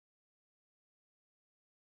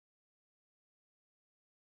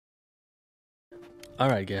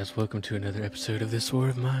Alright guys, welcome to another episode of This War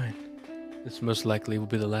of Mine. This most likely will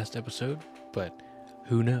be the last episode, but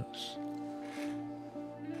who knows?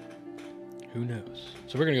 Who knows?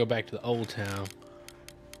 So we're gonna go back to the old town.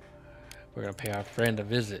 We're gonna pay our friend a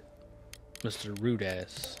visit, Mr.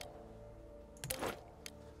 Rudass.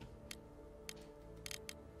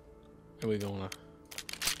 And we're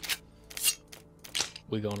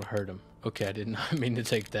gonna hurt him. Okay, I did not mean to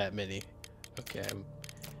take that many. Okay, I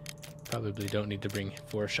probably don't need to bring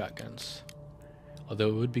 4 shotguns. Although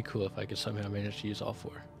it would be cool if I could somehow manage to use all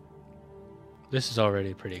 4. This is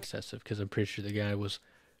already pretty excessive because I'm pretty sure the guy was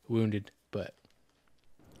wounded, but...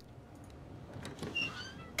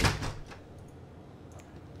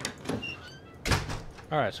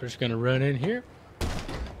 Alright, so we're just gonna run in here.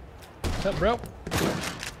 What's up, bro?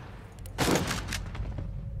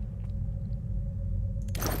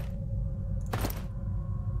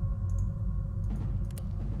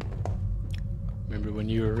 Remember when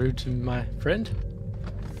you were rude to my friend?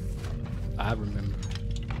 I remember.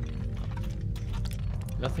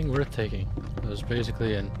 Nothing worth taking. It was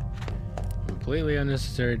basically a completely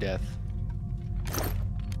unnecessary death.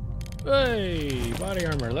 Hey! Body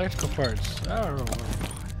armor, electrical parts. Oh,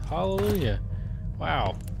 hallelujah.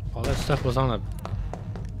 Wow. All that stuff was on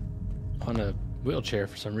a wheelchair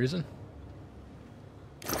for some reason.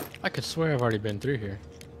 I could swear I've already been through here.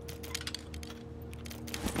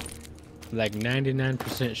 Like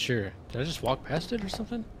 99% sure. Did I just walk past it or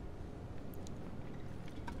something?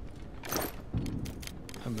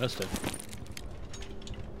 I must have.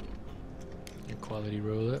 Quality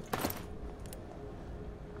roll up.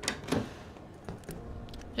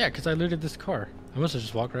 Yeah, because I looted this car. I must have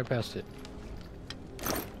just walked right past it.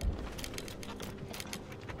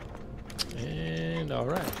 And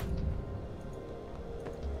alright.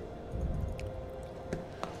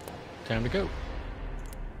 Time to go.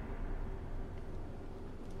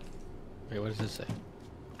 Wait, what does this say?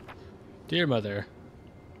 Dear Mother,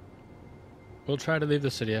 we'll try to leave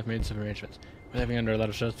the city. I've made some arrangements. We're living under a lot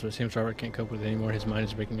of stress, but it seems Robert can't cope with it anymore. His mind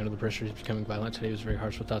is breaking under the pressure. He's becoming violent. Today he was very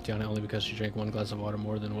harsh with Tatiana only because she drank 1 glass of water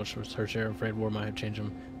more than what was her share. I'm afraid war might have changed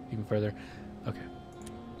him even further. Okay.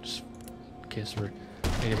 Just in case for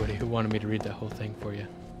anybody who wanted me to read that whole thing for you.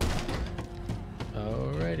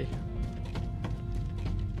 Alrighty.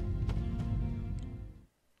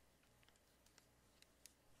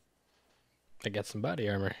 I got some body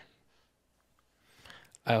armor.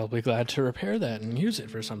 I'll be glad to repair that and use it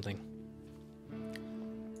for something.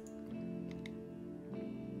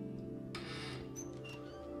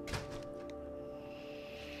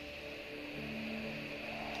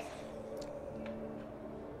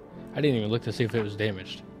 I didn't even look to see if it was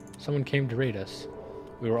damaged. Someone came to raid us.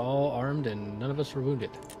 We were all armed and none of us were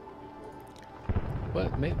wounded. Well,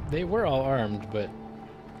 they were all armed, but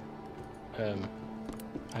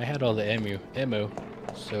I had all the ammo,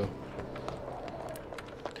 so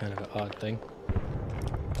kind of an odd thing.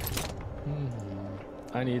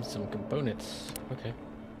 I need some components. Okay.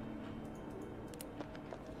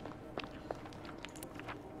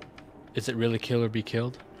 Is it really kill or be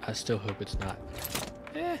killed? I still hope it's not.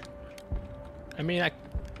 I mean, I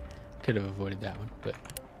could have avoided that one, but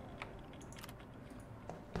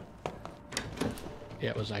yeah,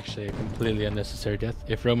 it was actually a completely unnecessary death.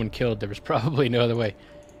 If Roman killed, there was probably no other way.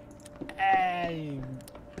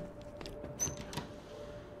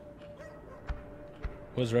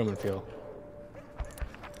 What does Roman feel?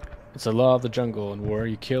 It's a law of the jungle in war.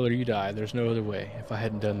 You kill or you die. There's no other way. If I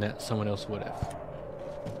hadn't done that, someone else would have.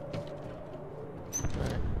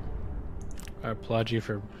 Alright. I applaud you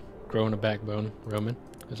for growing a backbone, Roman.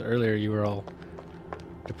 Because earlier you were all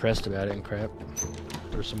depressed about it and crap.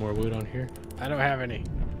 There's some more wood on here. I don't have any.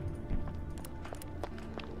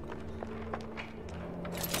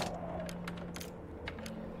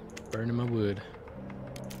 Burning my wood.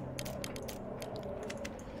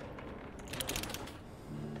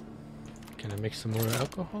 Can I make some more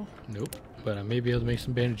alcohol? Nope. But I may be able to make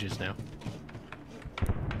some bandages now.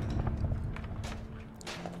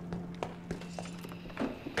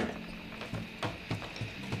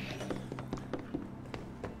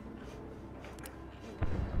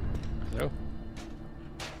 Hello?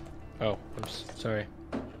 Oh, I'm sorry.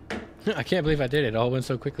 I can't believe I did it. It all went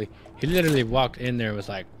so quickly. He literally walked in there and was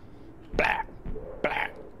like, blah, blah.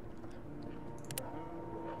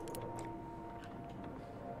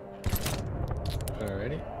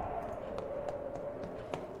 Alrighty.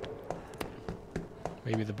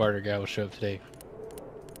 Maybe the barter guy will show up today.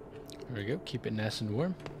 There we go. Keep it nice and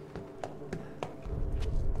warm.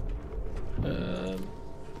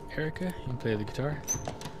 Erica, you can play the guitar.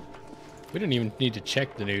 We don't even need to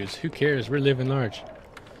check the news. Who cares? We're living large.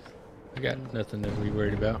 I got nothing to be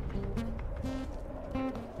worried about.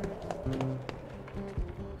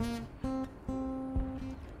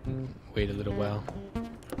 Wait a little while.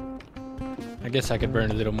 I guess I could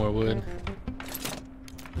burn a little more wood.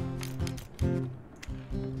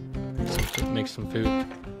 Make some food.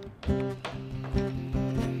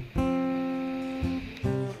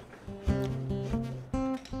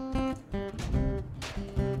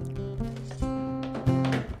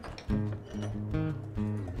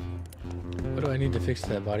 What do I need to fix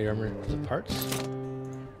that body armor? Is it parts?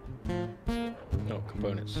 No,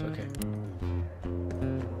 components. Okay.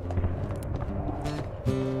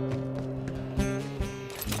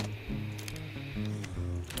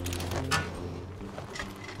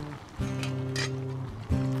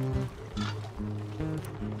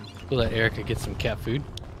 We'll let Erica get some cat food,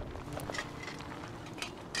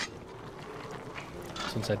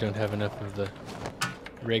 since I don't have enough of the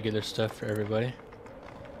regular stuff for everybody.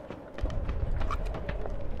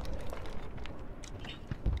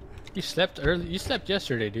 You slept early. You slept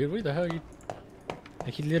yesterday, dude. Where the hell are you?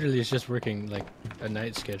 Like, he literally is just working like a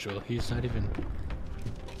night schedule. He's not even.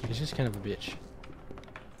 He's just kind of a bitch.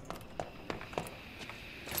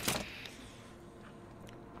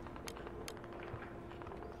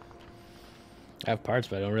 I have parts,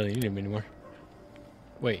 but I don't really need them anymore.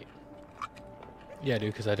 Wait. Yeah,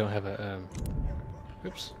 dude, because I don't have a,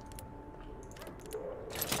 oops.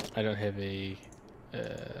 I don't have a,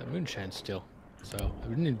 moonshine still. So, I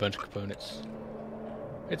would need a bunch of components.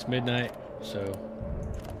 It's midnight, so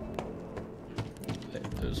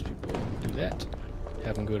let those people do that.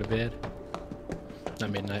 Have them go to bed. Not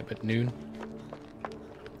midnight, but noon.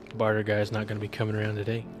 Barter guy's not going to be coming around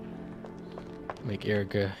today. Make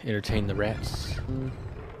Erica entertain the rats. And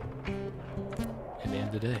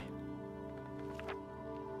end the day.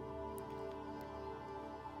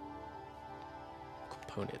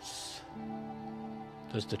 Components.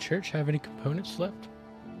 Does the church have any components left?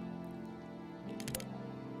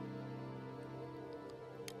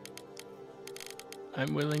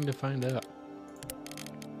 I'm willing to find out.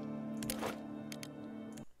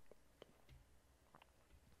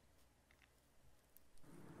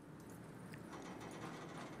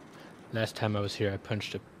 Last time I was here, I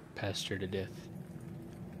punched a pastor to death,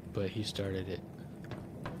 but he started it.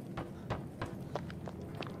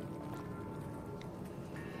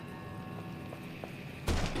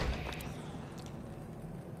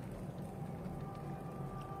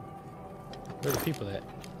 Where are the people at?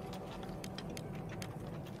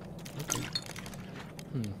 Okay.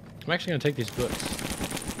 I'm actually gonna take these books.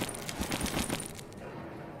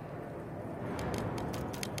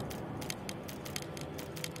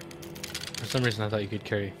 For some reason I thought you could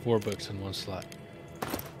carry 4 books in one slot.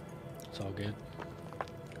 It's all good.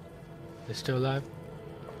 They still alive?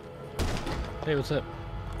 Hey, what's up?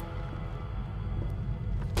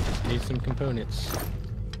 Just need some components.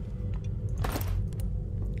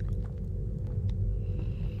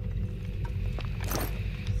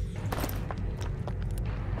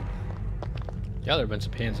 Y'all are a bunch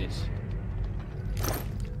of pansies.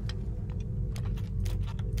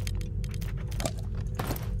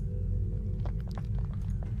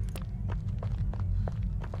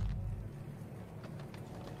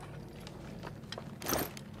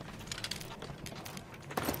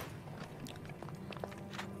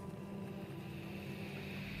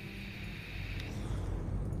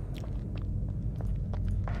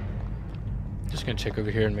 Just gonna check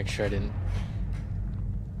over here and make sure I didn't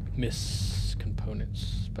miss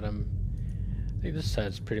components, but I think this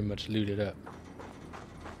side's pretty much looted up.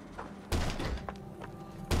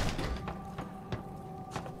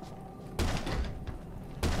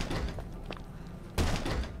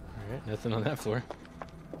 Alright, nothing on that floor.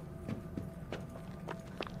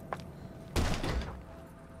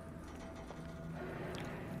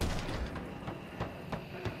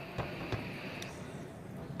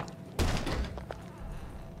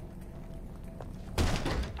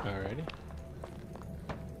 Alrighty.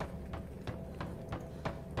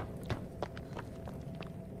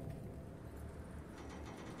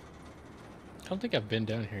 I don't think I've been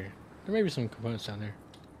down here. There may be some components down there.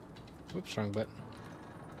 Whoops, wrong button.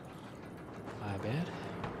 My bad.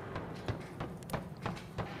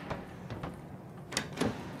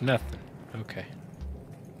 Nothing. Okay.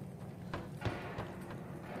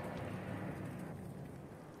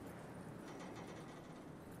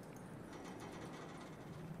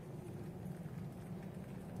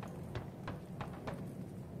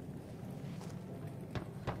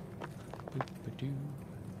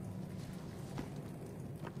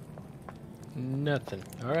 Nothing.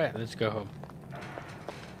 Alright, let's go home.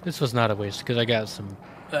 This was not a waste because I got some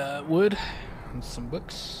wood and some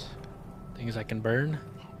books. things I can burn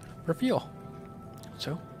for fuel.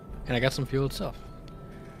 So, and I got some fuel itself.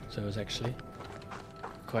 So it was actually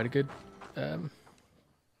quite a good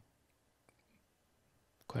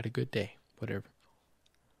day. Whatever.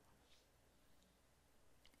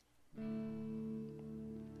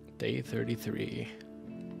 Day 33.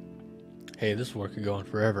 Hey, this war could go on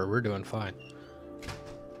forever. We're doing fine.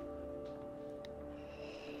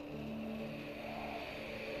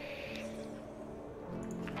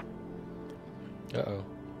 Uh-oh.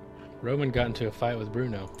 Roman got into a fight with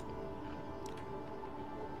Bruno.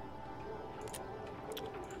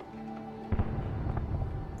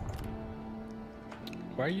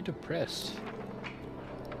 Why are you depressed?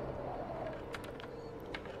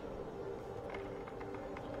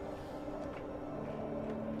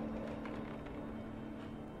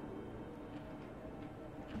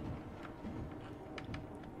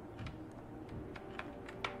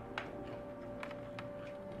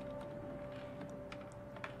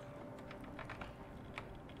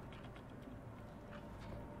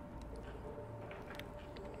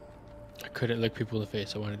 Couldn't look people in the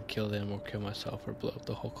face. I wanted to kill them or kill myself or blow up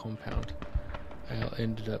the whole compound. I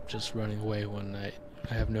ended up just running away one night.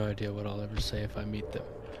 I have no idea what I'll ever say if I meet them.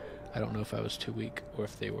 I don't know if I was too weak or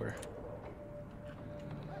if they were.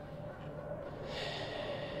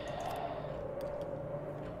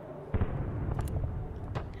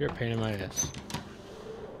 You're a pain in my ass.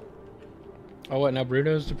 Oh, what? Now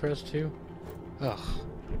Bruno's depressed too? Ugh.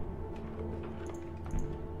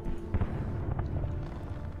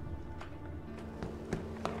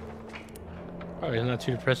 Oh, he's not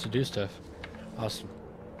too depressed to do stuff. Awesome.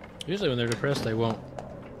 Usually when they're depressed, they won't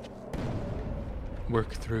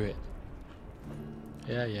work through it.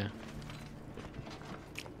 Yeah.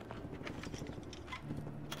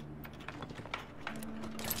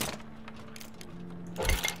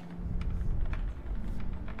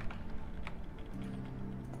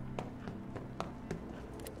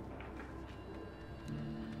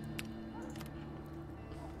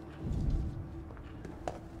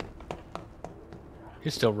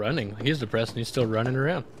 He's still running. He's depressed and he's still running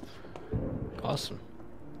around. Awesome.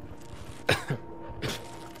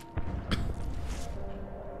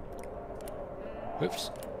 Oops.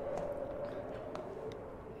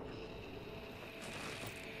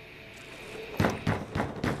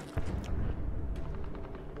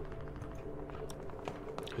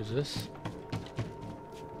 Who's this?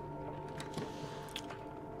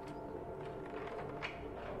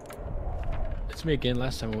 It's me again.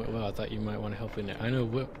 Last time it went well. I thought you might want to help in it. I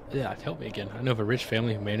know. Yeah, help me again. I know of a rich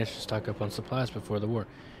family who managed to stock up on supplies before the war,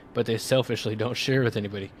 but they selfishly don't share with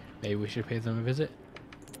anybody. Maybe we should pay them a visit.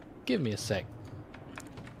 Give me a sec.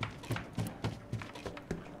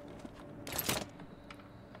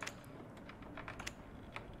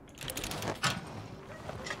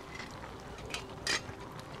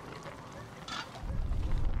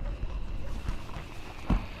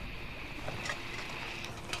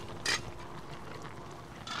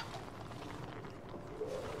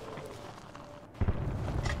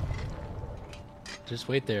 Just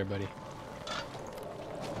wait there, buddy.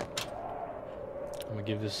 I'm gonna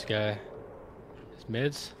give this guy his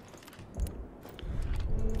meds.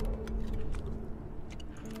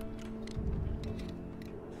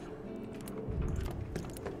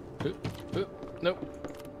 Oop, nope.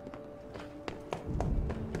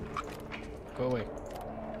 Go away.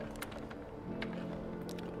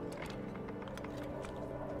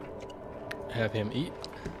 Have him eat.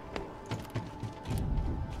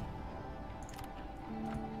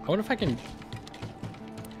 I wonder if I can...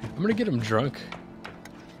 I'm gonna get him drunk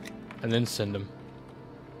and then send him.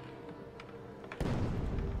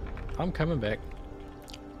 I'm coming back.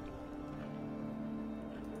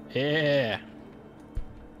 Yeah.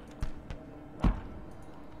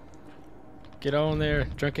 Get on there,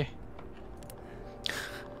 drunkie.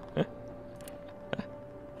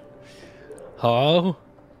 Hello?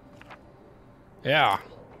 Yeah.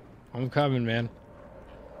 I'm coming, man.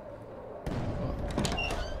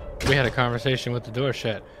 We had a conversation with the door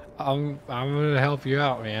shut. I'm gonna help you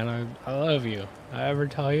out, man. I love you. I ever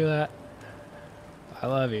tell you that? I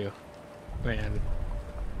love you, man.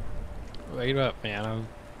 Wait up, man. I'm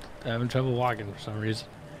having trouble walking for some reason.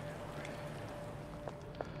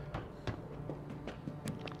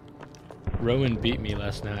 Rowan beat me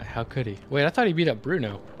last night. How could he? Wait, I thought he beat up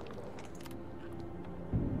Bruno.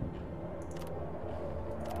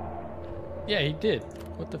 Yeah, he did.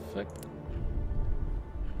 What the fuck?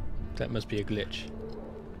 That must be a glitch.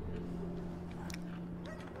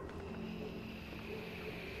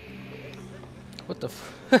 What the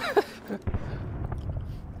f...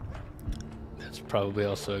 That's probably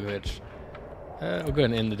also a glitch. We'll go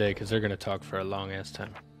ahead and end the day because they're going to talk for a long ass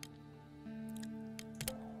time.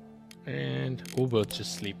 And we'll both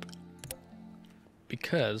just sleep.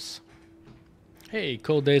 Because, hey,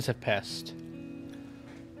 cold days have passed.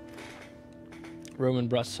 Roman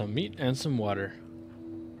brought some meat and some water.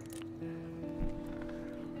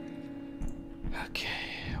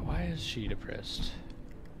 Okay, why is she depressed?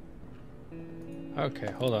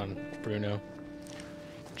 Okay, hold on, Bruno.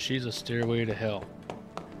 She's a stairway to hell.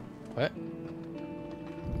 What?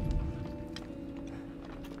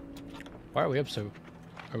 Why are we up so...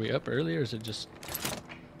 Are we up early or is it just...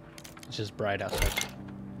 It's just bright outside?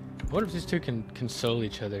 I wonder if these two can console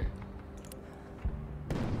each other.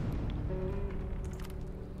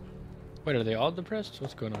 Wait, are they all depressed?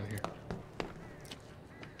 What's going on here?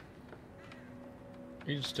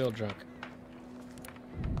 You're still drunk.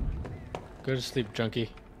 Go to sleep, junkie.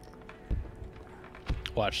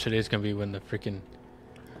 Watch, today's gonna be when the freaking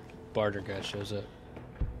barter guy shows up.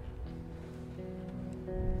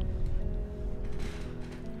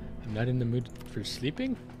 I'm not in the mood for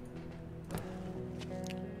sleeping?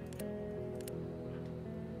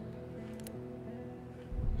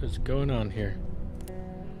 What's going on here?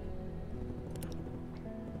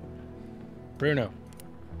 Bruno,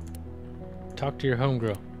 talk to your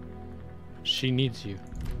homegirl. She needs you.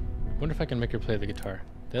 Wonder if I can make her play the guitar.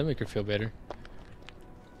 That'll make her feel better.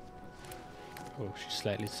 Oh, she's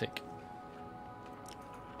slightly sick.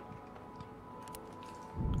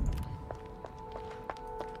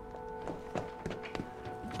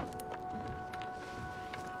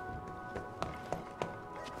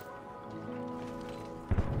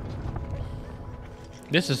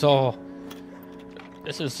 This is all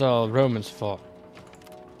Roman's fault.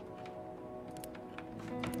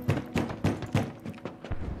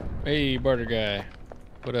 Hey, barter guy.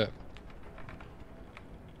 What up?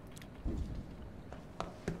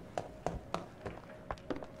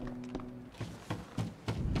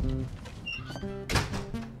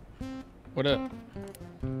 What up?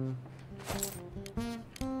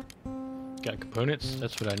 Got components?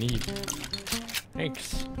 That's what I need.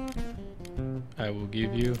 Thanks. I will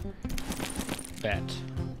give you that.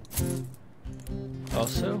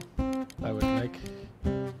 Also, I would like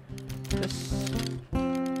this.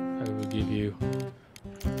 I will give you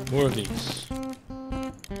more of these.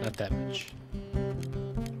 Not that much.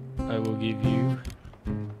 I will give you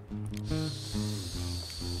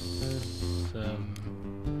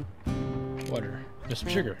some water and some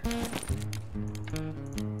sugar.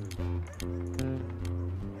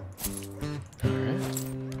 Alright.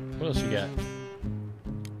 What else you got?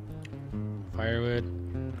 Firewood.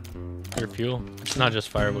 Or fuel. It's not just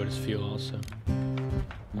firewood, it's fuel also.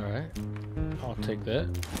 Alright. I'll take that.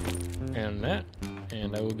 And that.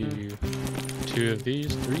 And I will give you 2 of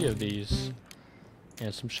these, 3 of these.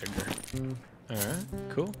 And some sugar. Alright.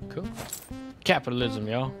 Cool, cool. Capitalism,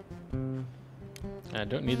 y'all. I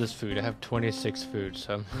don't need this food. I have 26 food,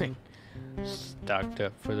 so I'm like stocked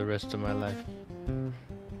up for the rest of my life.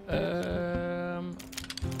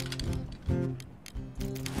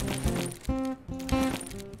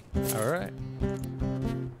 Alright.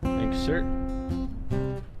 Thanks, sir.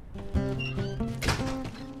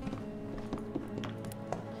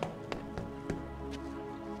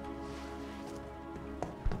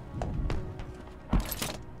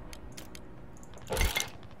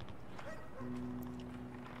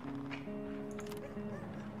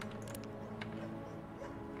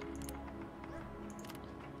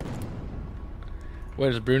 What,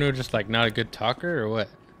 is Bruno just like not a good talker or what?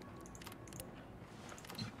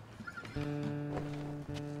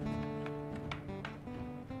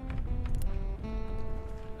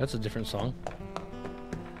 That's a different song.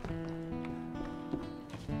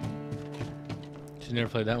 She's never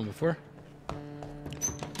played that one before.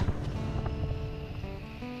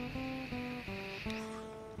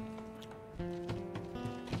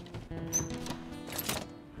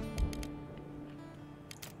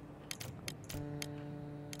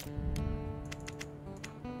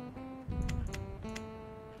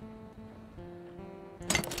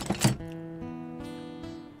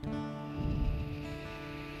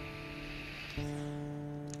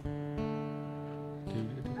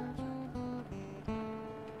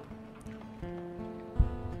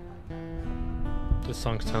 This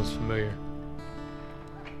song sounds familiar.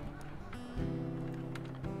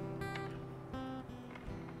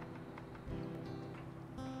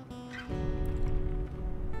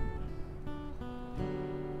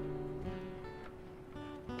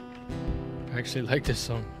 I actually like this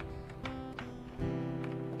song.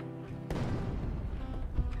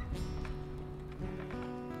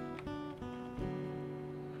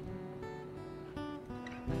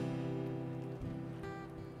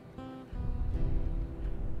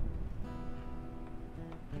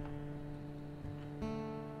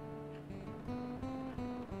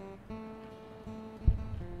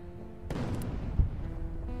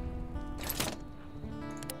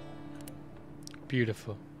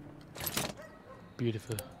 Beautiful.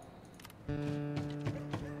 Beautiful. I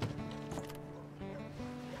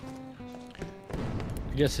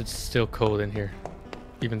guess it's still cold in here.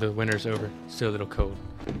 Even though winter's over, it's still a little cold.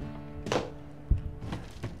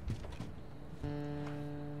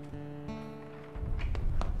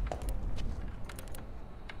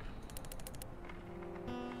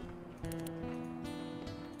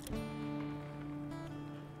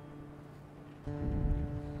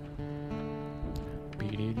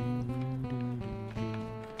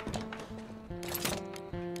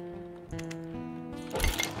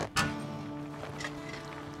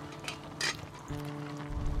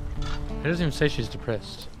 It doesn't even say she's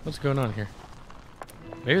depressed. What's going on here?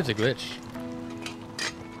 Maybe it's a glitch.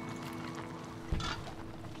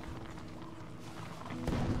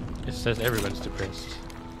 It says everyone's depressed.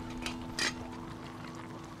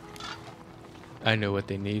 I know what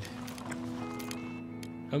they need.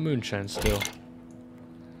 A moonshine still.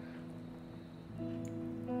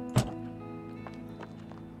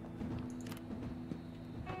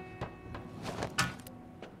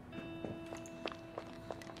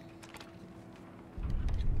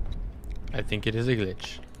 I think it is a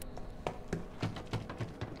glitch.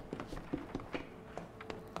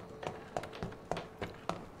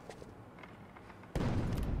 I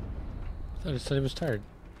thought it said it was tired.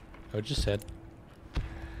 Oh, it just said.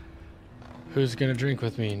 Who's gonna drink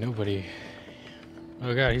with me? Nobody.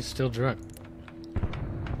 Oh god, he's still drunk.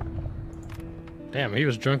 Damn, he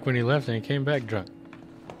was drunk when he left and he came back drunk.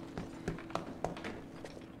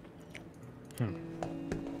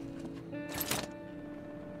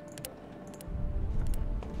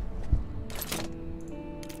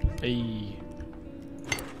 Hey,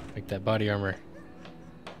 make that body armor.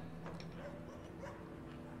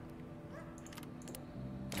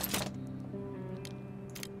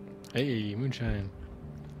 Hey, moonshine.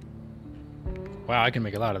 Wow, I can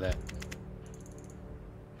make a lot of that.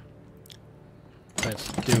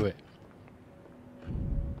 Let's do it.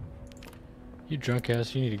 You drunk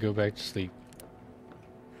ass, you need to go back to sleep.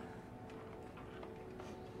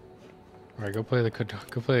 Alright, go play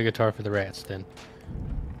the guitar for the rats then.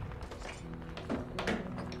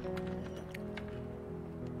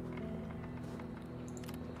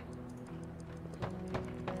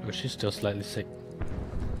 Oh, she's still slightly sick.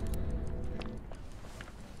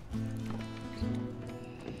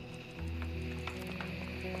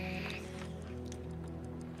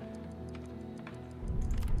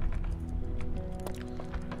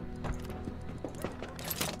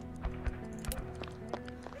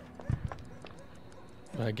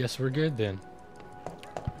 I guess we're good then.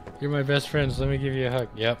 You're my best friends, let me give you a hug.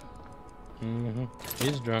 Yep.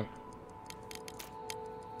 He's drunk.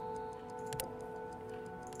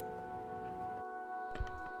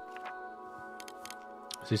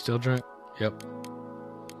 Is he still drunk? Yep.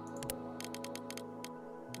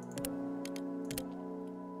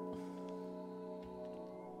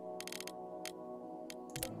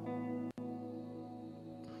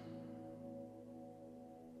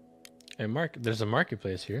 There's a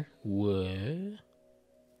marketplace here. What?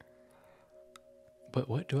 But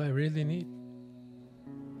what do I really need?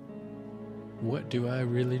 What do I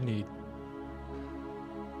really need?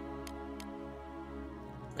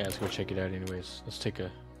 Yeah, let's go check it out anyways. Let's take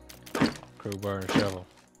a crowbar and a shovel.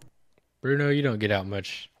 Bruno, you don't get out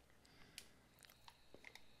much.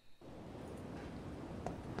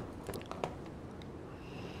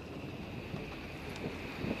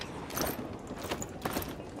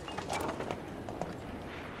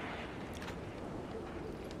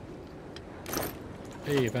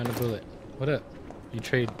 Hey, you found a bullet. What up? You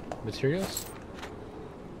trade materials?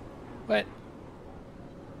 What?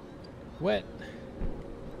 What?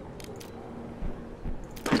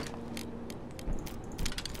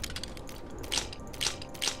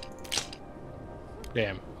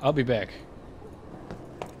 Damn, I'll be back.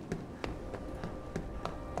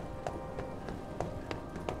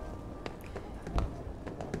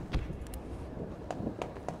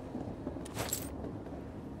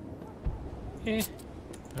 Eh.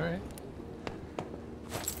 Alright.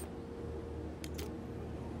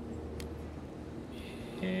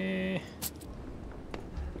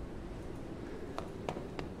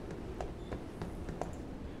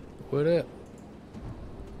 What up?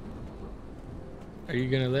 Are you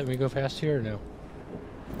gonna let me go past here or no?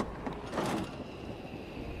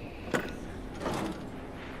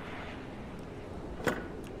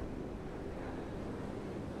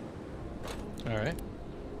 Alright.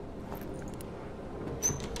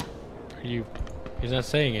 He's not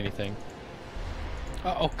saying anything.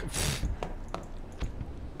 Oh,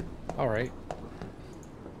 Alright.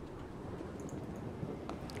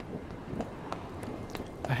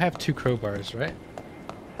 I have 2 crowbars, right?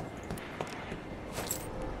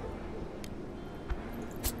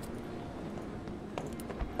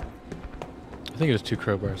 I think it was 2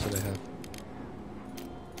 crowbars that I have.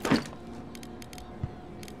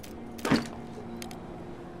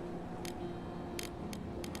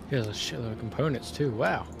 He has a shitload of components too.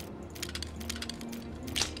 Wow.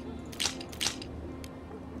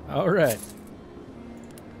 Alright.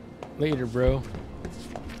 Later, bro.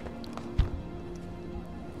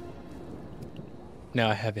 Now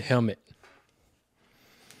I have a helmet.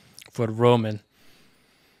 For Roman.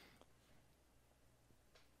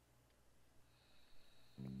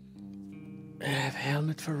 I have a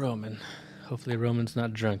helmet for Roman. Hopefully Roman's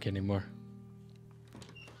not drunk anymore.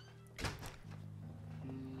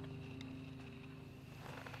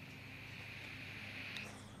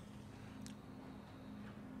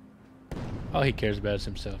 All he cares about is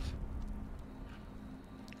himself.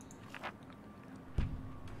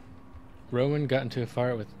 Roman got into a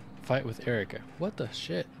fight with Erica. What the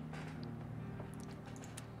shit?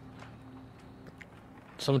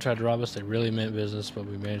 Someone tried to rob us. They really meant business, but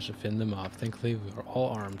we managed to fend them off. Thankfully, we were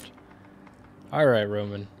all armed. Alright,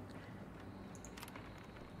 Roman.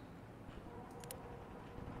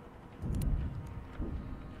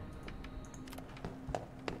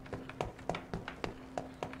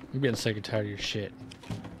 I'm getting sick and tired of your shit.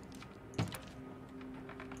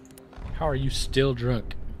 How are you still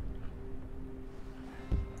drunk?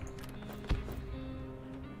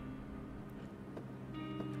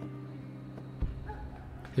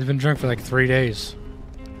 He's been drunk for like 3 days.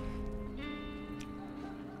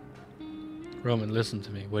 Roman, listen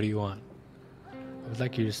to me. What do you want? I would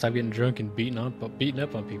like you to stop getting drunk and beating up on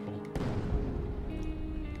people.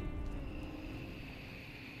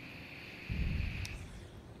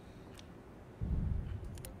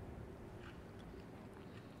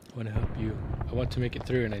 I want to help you. I want to make it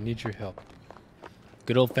through and I need your help.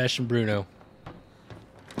 Good old-fashioned Bruno.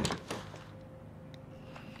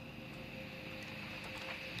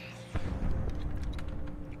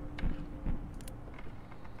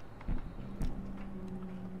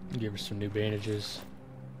 Give her some new bandages.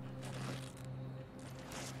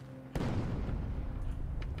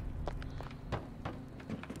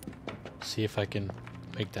 See if I can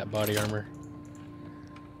make that body armor.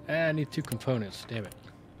 I need 2 components, damn it.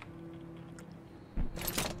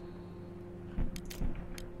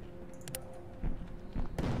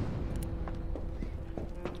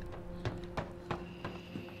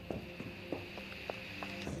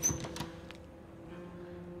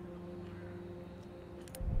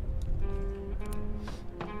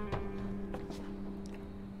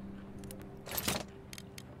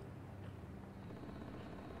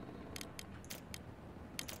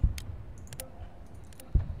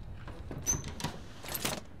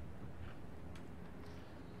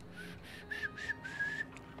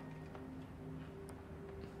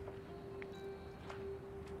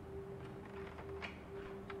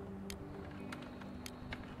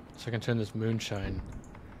 So I can turn this moonshine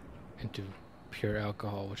into pure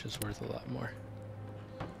alcohol, which is worth a lot more.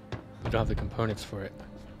 We don't have the components for it.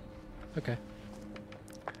 Okay.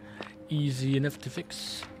 Easy enough to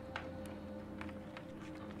fix.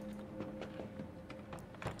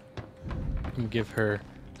 I'm gonna give her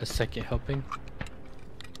a second helping.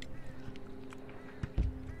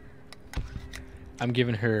 I'm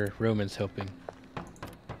giving her Roman's helping.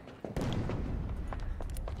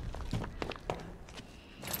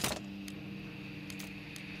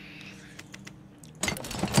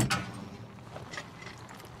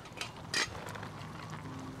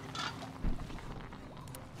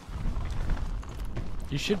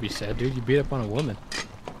 You should be sad, dude. You beat up on a woman.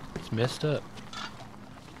 It's messed up.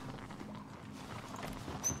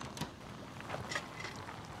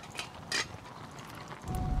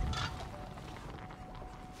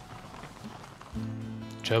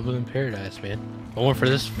 Trouble in paradise, man. More for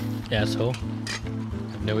this asshole.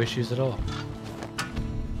 Have no issues at all.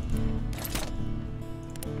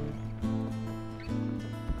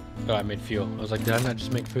 Oh, I made fuel. I was like, did I not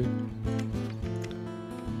just make food?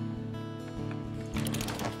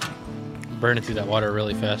 Burning through that water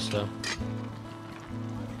really fast, though.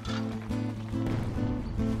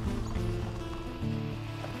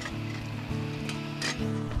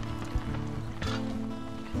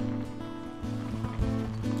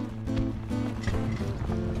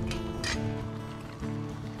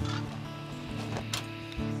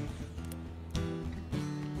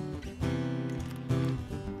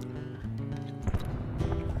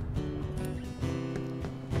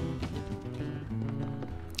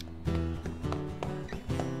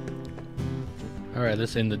 Alright,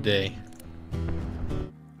 let's end the day.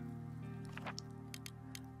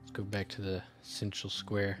 go back to the Central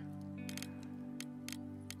Square.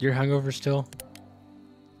 You're hungover still?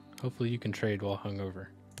 Hopefully you can trade while hungover.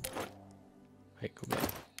 Hey, go back.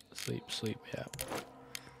 Sleep, yeah.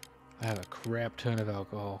 I have a crap ton of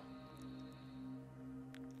alcohol.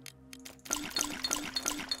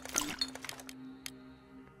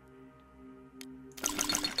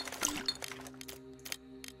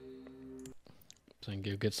 So I can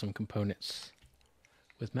go get some components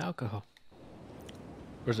with my alcohol.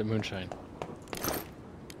 Or is it moonshine?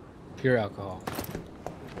 Pure alcohol.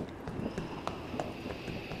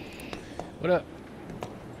 What up?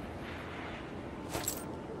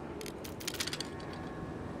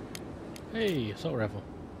 Hey, assault rifle.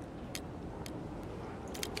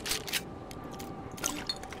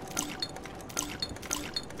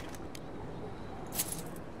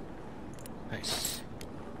 Nice.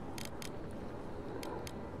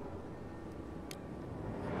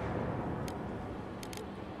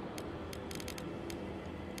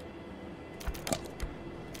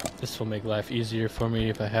 This will make life easier for me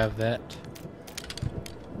if I have that.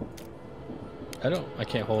 I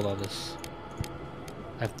can't hold all this.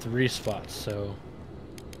 I have 3 spots, so...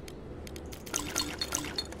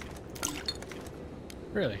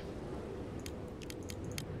 Really?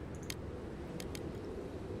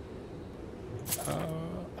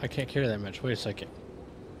 I can't carry that much. Wait a second.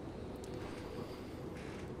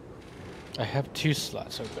 I have 2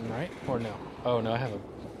 slots open, right? Or no? Oh, no, I have a...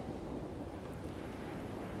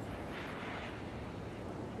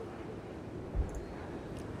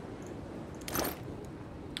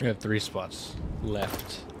 I have 3 spots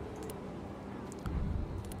left.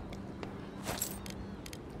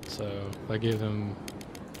 So if I give him...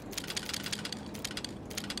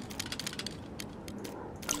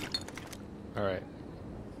 Alright.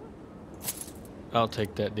 I'll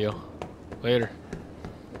take that deal. Later.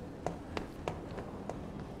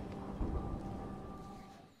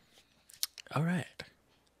 Alright.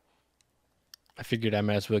 I figured I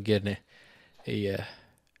might as well get a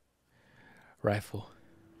rifle.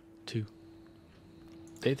 2.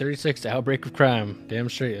 Day 36, the outbreak of crime. Damn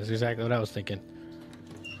straight, that's exactly what I was thinking.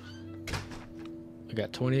 I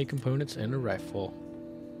got 28 components and a rifle.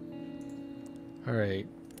 Alright.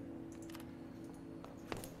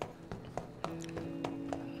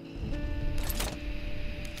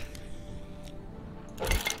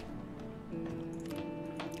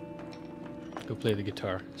 Go play the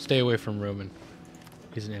guitar. Stay away from Roman.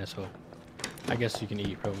 He's an asshole. I guess you can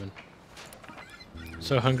eat Roman.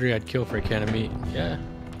 So hungry I'd kill for a can of meat. Yeah,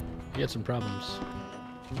 you get some problems.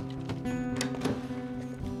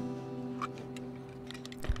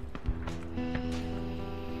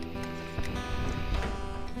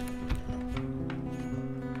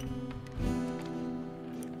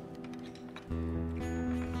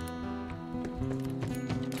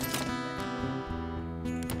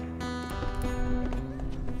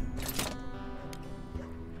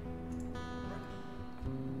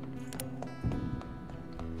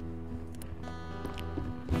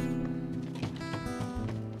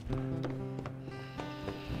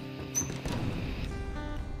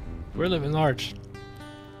 We're living large.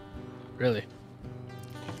 Really.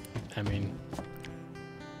 I mean,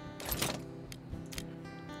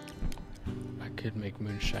 I could make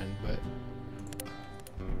moonshine, but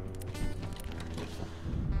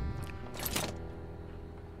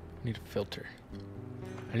I need a filter.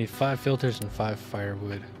 I need 5 filters and 5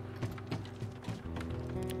 firewood.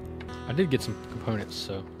 I did get some components,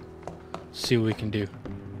 so see what we can do.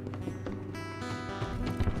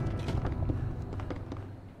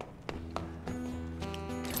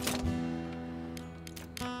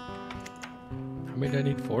 How many do I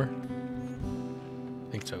need? 4?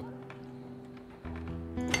 I think so.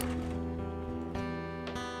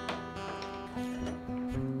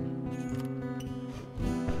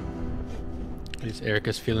 At least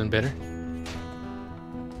Erica's feeling better.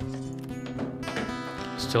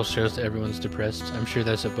 Still shows that everyone's depressed. I'm sure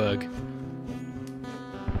that's a bug.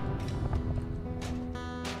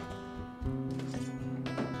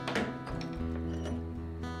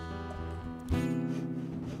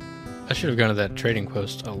 I should have gone to that trading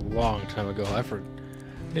post a long time ago. I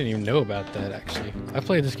didn't even know about that, actually. I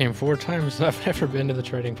played this game 4 times and I've never been to the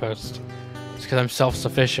trading post. It's because I'm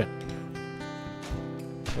self-sufficient.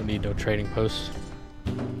 Don't need no trading post.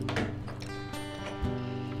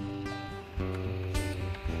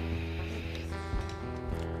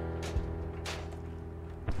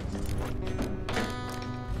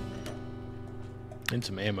 And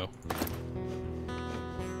some ammo.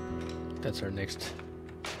 That's our next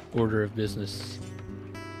order of business.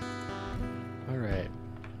 Alright.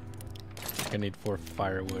 I need 4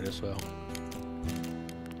 firewood as well.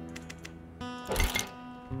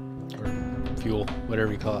 fuel,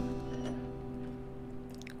 whatever you call it.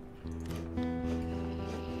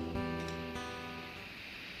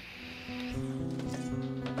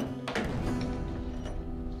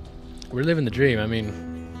 We're living the dream. I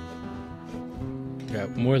mean, we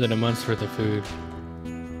got more than a month's worth of food,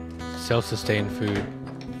 self-sustained food.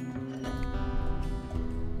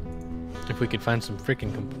 If we could find some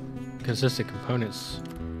freaking consistent components,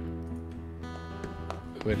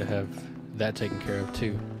 we would have that taken care of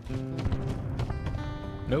too.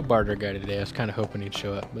 No barter guy today. I was kind of hoping he'd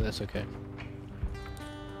show up, but that's okay.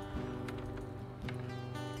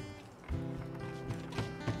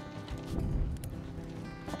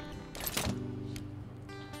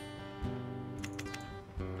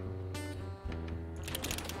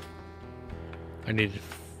 I needed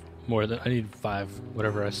more than I needed 5,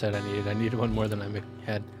 whatever I said I needed. I needed one more than I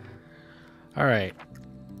had. All right.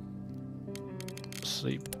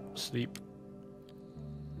 Sleep, sleep.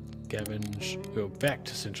 Scavenge. Go back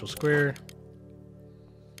to Central Square.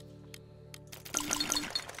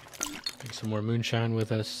 Take some more moonshine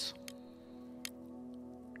with us.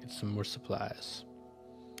 Get some more supplies.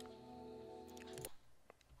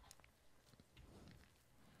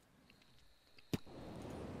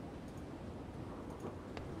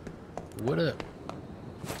 What up?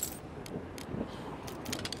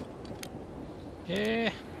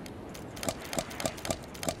 Yeah.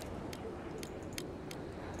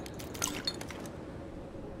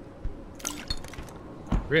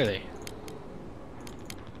 Really?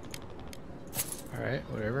 Alright,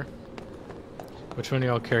 whatever. Which one of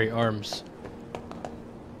y'all carry arms?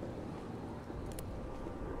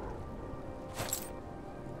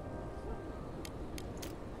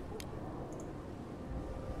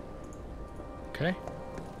 Okay.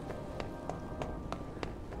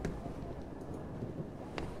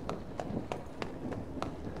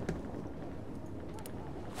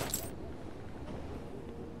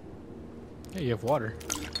 Hey, you have water.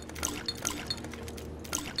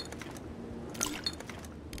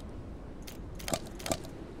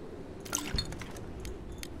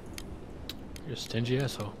 You're a stingy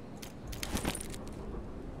asshole.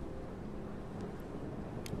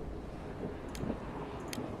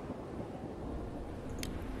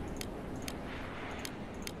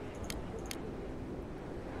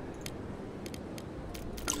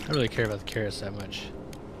 I don't really care about the carrots that much.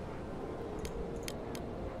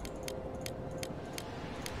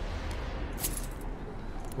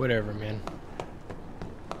 Whatever, man.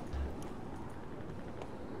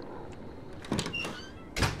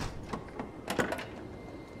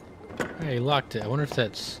 Hey, locked it. I wonder if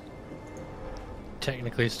that's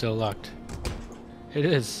technically still locked. It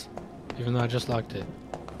is, even though I just locked it.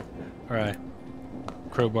 Alright.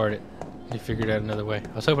 Crowbarred it. He figured out another way.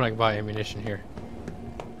 I was hoping I could buy ammunition here.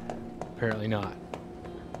 Apparently not.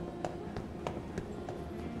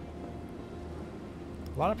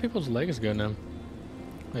 A lot of people's legs go numb.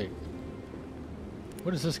 Wait.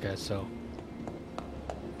 What does this guy sell?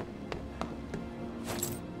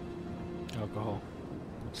 Alcohol.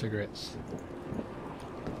 Cigarettes.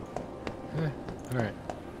 Alright.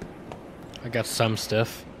 I got some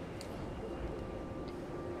stuff.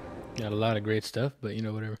 Got a lot of great stuff, but you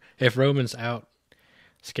know, whatever. If Roman's out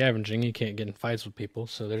scavenging, he can't get in fights with people,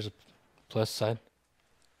 so there's a plus side.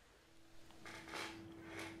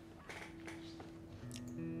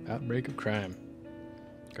 Outbreak of crime.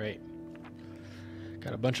 Great.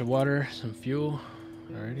 Got a bunch of water, some fuel.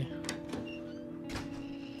 Alrighty.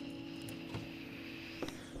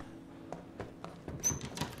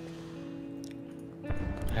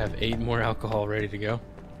 I have 8 more alcohol ready to go.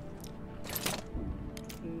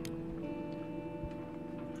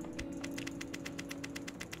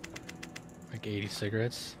 Like 80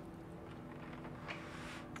 cigarettes.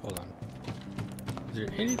 Hold on. Is there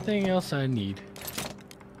anything else I need?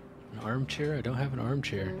 An armchair? I don't have an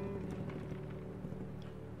armchair.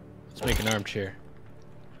 Let's make an armchair.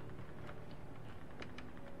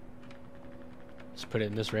 Let's put it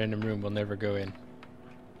in this random room we'll never go in.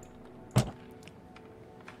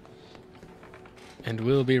 And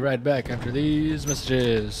we'll be right back after these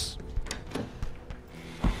messages.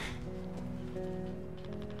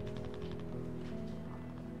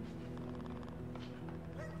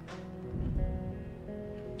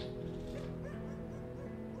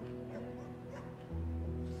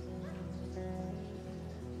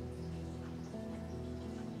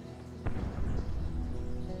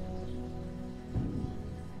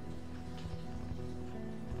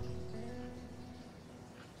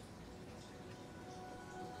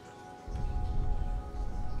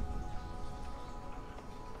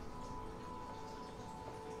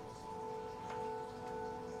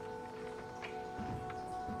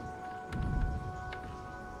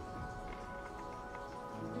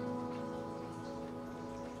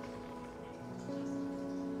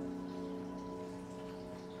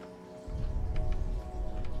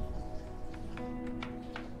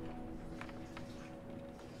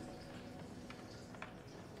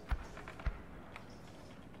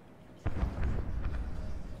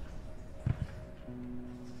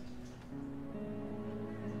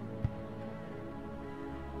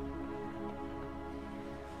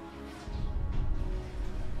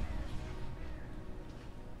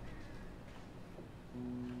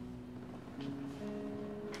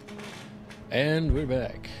 And we're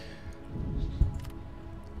back.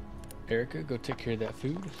 Erica, go take care of that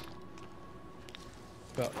food.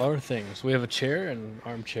 About our things. We have a chair and an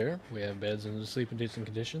armchair. We have beds and sleep in decent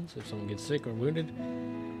conditions if someone gets sick or wounded.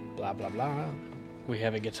 Blah, blah, blah. We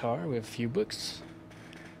have a guitar. We have a few books.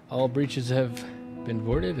 All breaches have been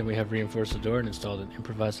boarded, and we have reinforced the door and installed an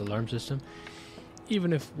improvised alarm system.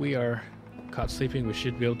 Even if we are caught sleeping, we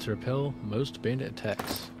should be able to repel most bandit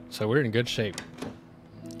attacks. So we're in good shape.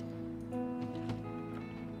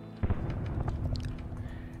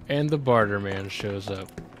 And the barter man shows up.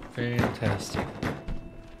 Fantastic.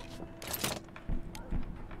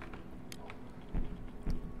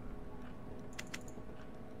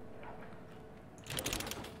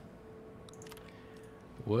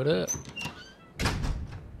 What up?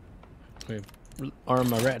 Let me arm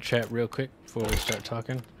my rat trap real quick before we start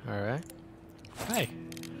talking. Alright. Hi.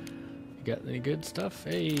 You got any good stuff?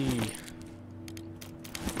 Hey.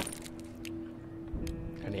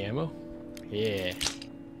 Any ammo? Yeah.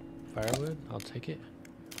 Firewood? I'll take it.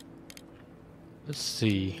 Let's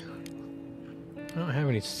see. I don't have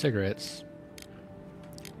any cigarettes.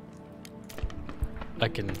 I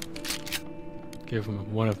can give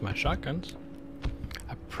him one of my shotguns.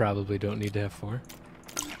 I probably don't need to have 4.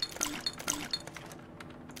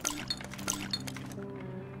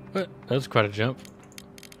 But that was quite a jump.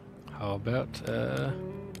 How about a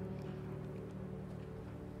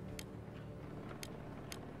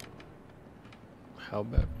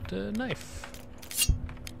knife?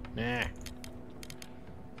 Nah.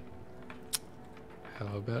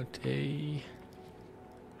 How about a...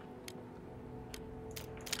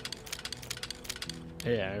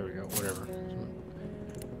 Yeah, there we go, whatever.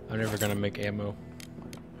 I'm never gonna make ammo.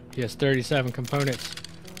 He has 37 components.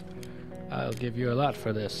 I'll give you a lot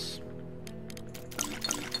for this.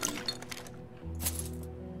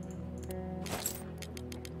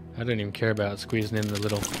 I don't even care about squeezing in the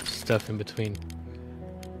little stuff in between.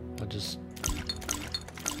 I'll just...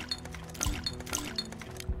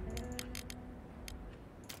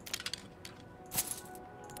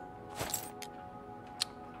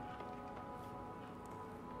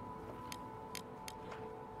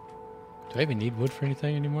 Do I even need wood for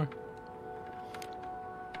anything anymore?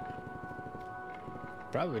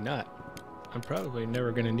 Probably not. I'm probably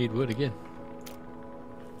never gonna need wood again.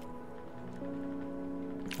 I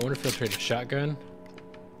wonder if he'll trade a shotgun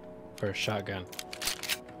for a shotgun.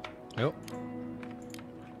 Nope.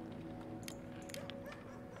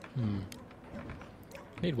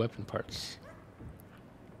 Need weapon parts.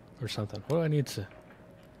 Or something. What do I need to...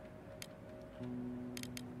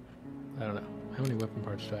 I don't know. How many weapon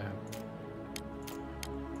parts do I have?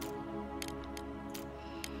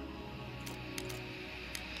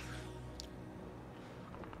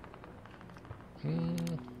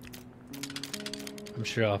 I'm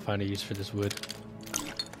sure I'll find a use for this wood.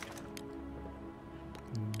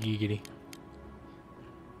 Giggity.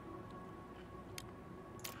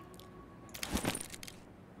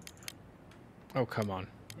 Oh, come on.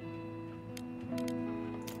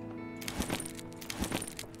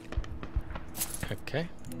 Okay.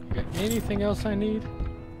 Got anything else I need?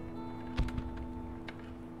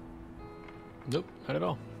 Nope, not at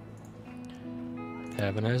all.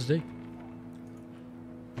 Have a nice day.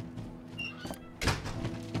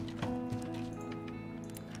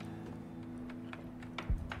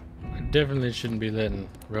 Definitely shouldn't be letting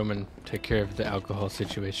Roman take care of the alcohol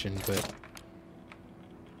situation, but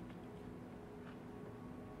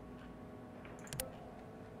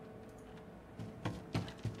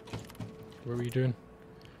what were you doing?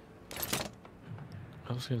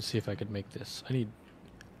 I was gonna see if I could make this. I need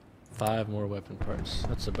 5 more weapon parts.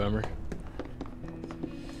 That's a bummer.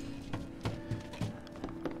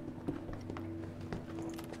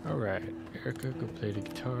 Alright, Erica, go play the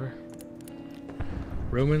guitar.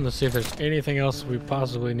 Roman, let's see if there's anything else we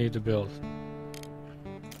possibly need to build.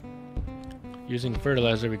 Using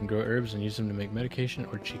fertilizer, we can grow herbs and use them to make medication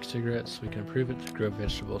or cheap cigarettes. We can improve it to grow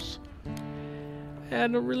vegetables. I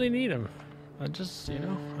don't really need them. I just, you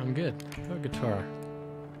know, I'm good. Oh, guitar.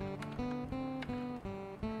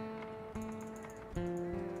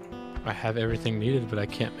 I have everything needed, but I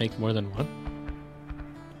can't make more than one.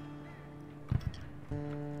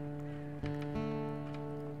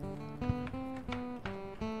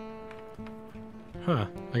 Huh.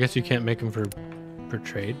 I guess you can't make them for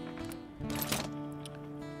trade.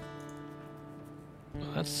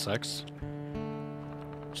 Well, that sucks.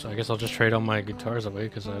 So I guess I'll just trade all my guitars away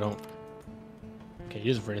because I can't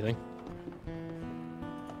use it for anything.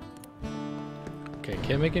 Okay,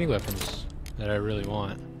 can't make any weapons that I really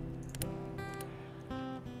want.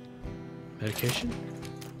 Medication?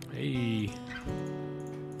 Hey.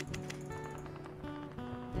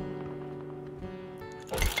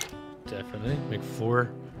 Definitely. Make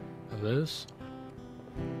 4 of those.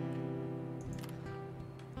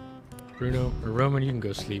 Bruno, or Roman, you can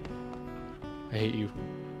go sleep. I hate you.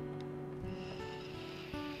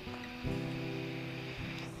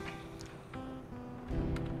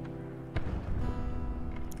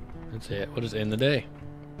 That's it. We'll just end the day.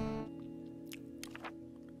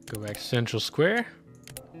 Go back to Central Square.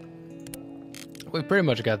 We pretty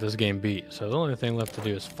much got this game beat, so the only thing left to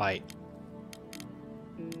do is fight.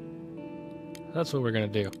 That's what we're gonna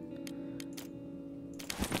do.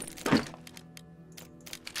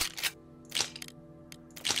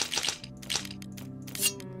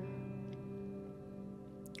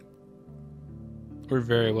 We're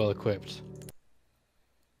very well equipped.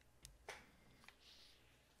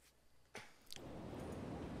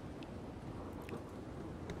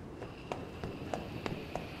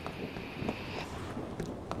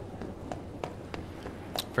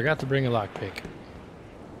 Forgot to bring a lockpick.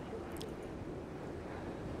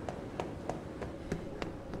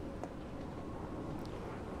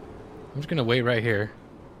 I'm just gonna wait right here.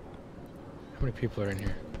 How many people are in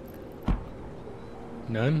here?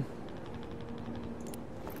 None?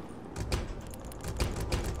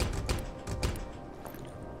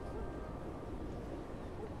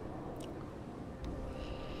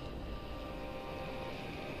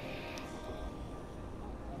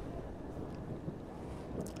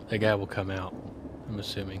 That guy will come out, I'm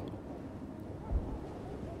assuming.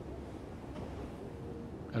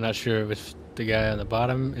 I'm not sure if the guy on the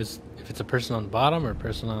bottom is, if it's a person on the bottom or a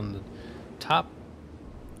person on the top,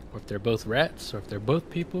 or if they're both rats, or if they're both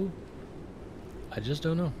people. I just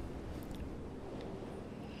don't know.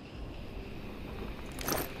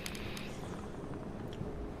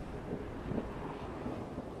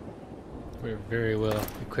 We're very well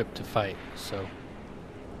equipped to fight, so.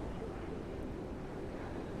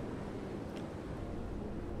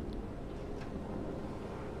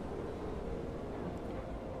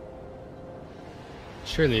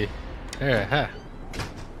 Surely, there, ha.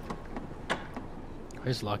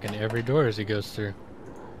 He's locking every door as he goes through.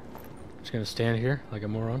 Just gonna stand here like a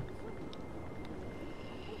moron.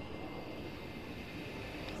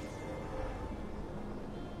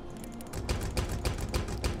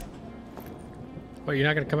 What, you're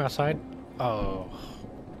not gonna come outside? Oh.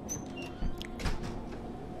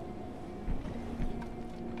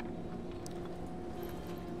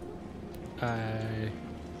 I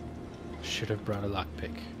should have brought a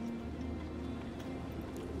lockpick.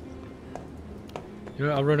 You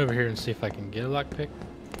know, I'll run over here and see if I can get a lockpick.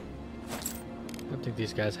 I don't think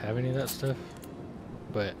these guys have any of that stuff,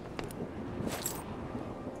 but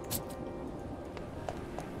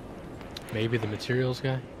maybe the materials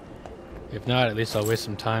guy. If not, at least I'll waste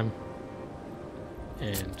some time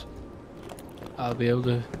and I'll be able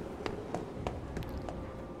to.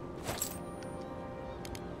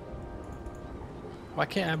 Why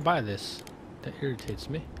can't I buy this? That irritates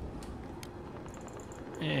me.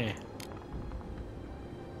 Eh.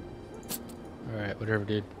 Alright, whatever,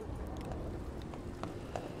 dude.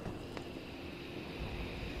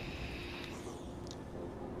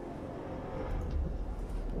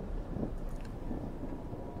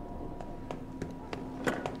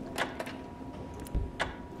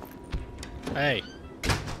 Hey.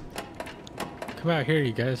 Come out here,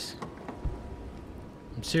 you guys.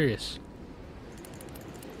 I'm serious.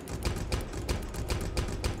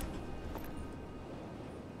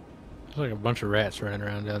 There's like a bunch of rats running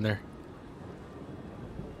around down there.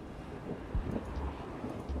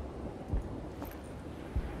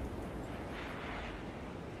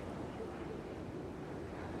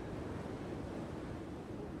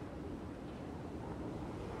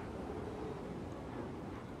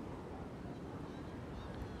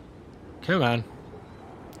 Come on.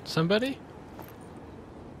 Somebody?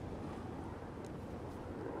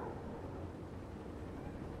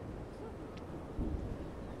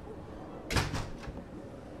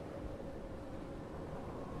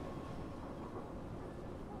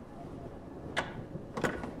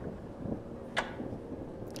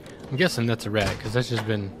 I'm guessing that's a rat, because that's just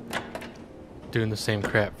been doing the same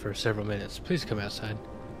crap for several minutes. Please come outside.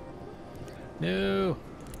 No.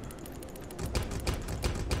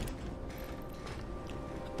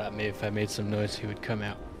 I thought maybe if I made some noise, he would come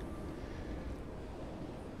out.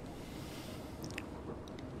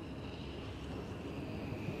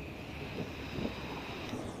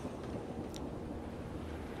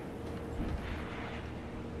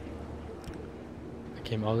 I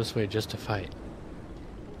came all this way just to fight.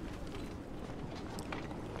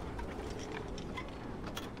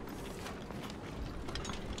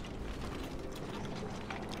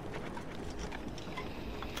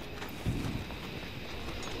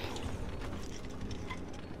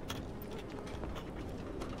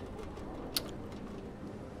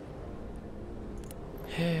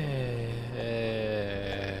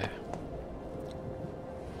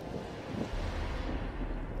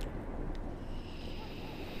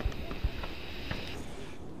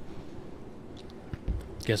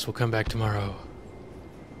 Guess we'll come back tomorrow.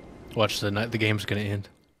 Watch the night. The game's gonna end.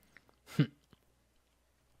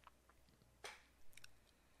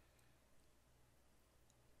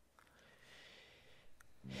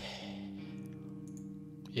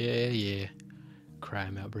 Yeah.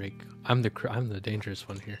 Crime outbreak. I'm the dangerous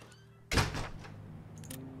one here.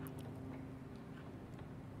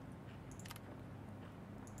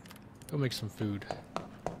 Go make some food.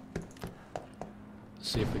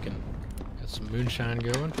 See if we can get some moonshine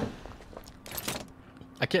going.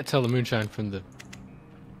 I can't tell the moonshine from the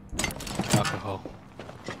alcohol.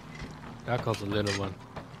 The alcohol's a little one.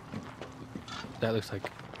 That looks like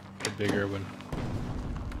the bigger one.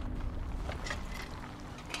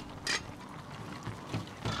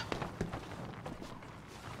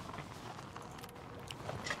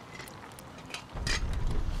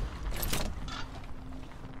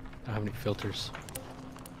 I don't have any filters.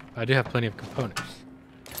 I do have plenty of components.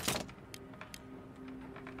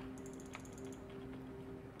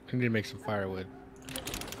 I need to make some firewood.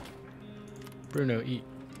 Bruno, eat.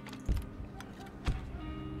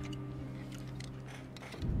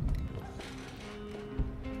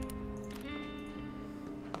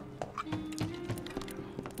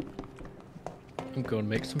 I'm going to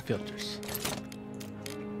make some filters.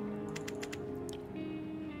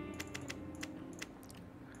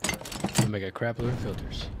 I'll make a crap load of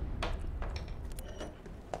filters.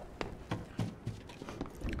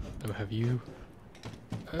 I'll have you.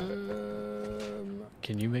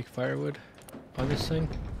 Can you make firewood on this thing?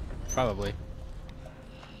 Probably.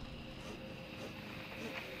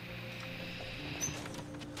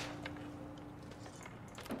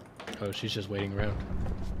 Oh, she's just waiting around.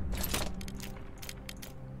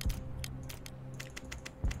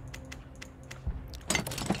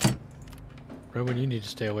 Rowan, you need to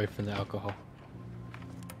stay away from the alcohol.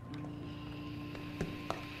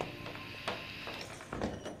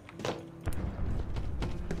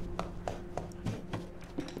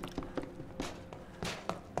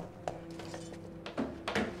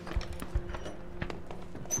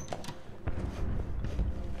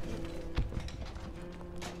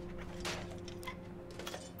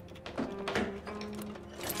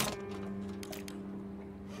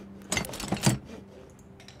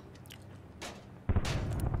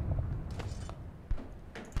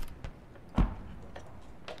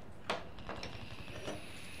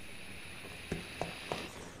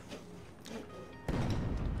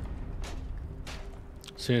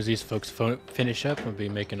 As soon as these folks finish up, I'll be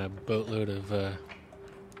making a boatload of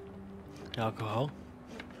alcohol.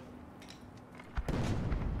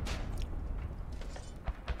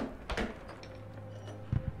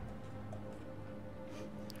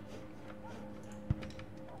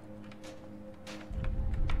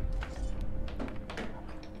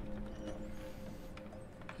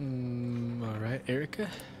 All right, Erica.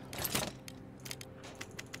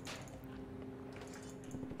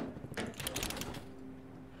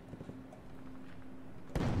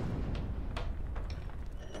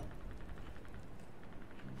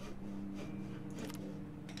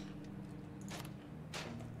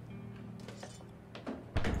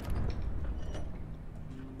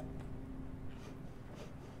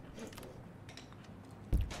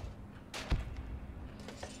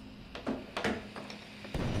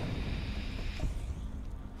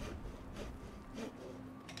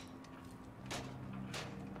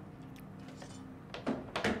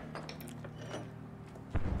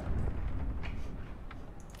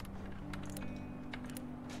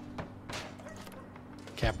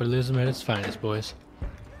 Capitalism at its finest, boys.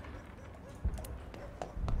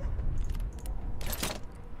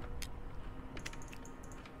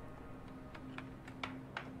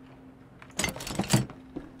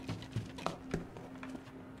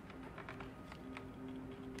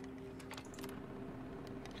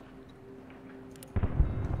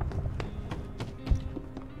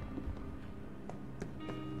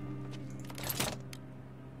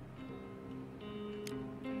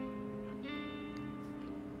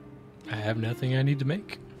 I have nothing I need to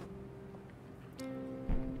make.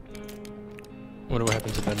 Wonder what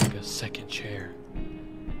happens if I make a second chair.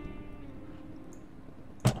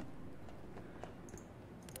 Oh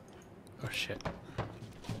shit.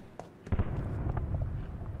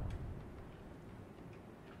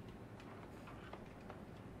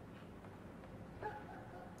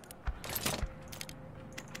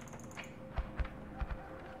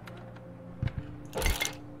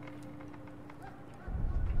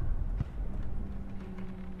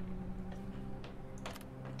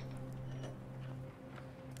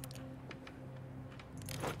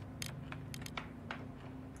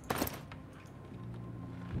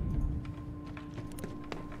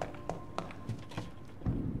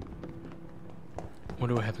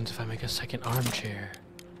 wonder what happens if I make a second armchair.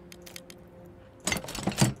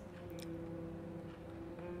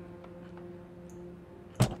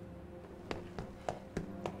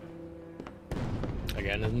 I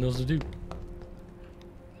got nothing else to do.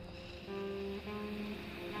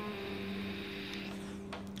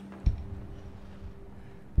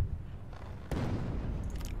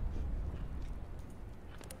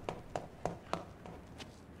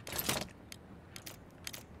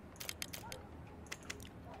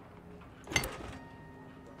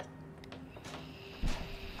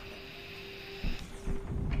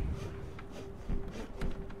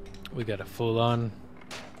 We got a full-on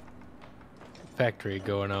factory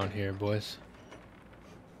going on here, boys.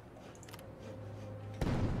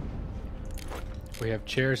 We have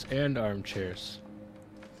chairs and armchairs.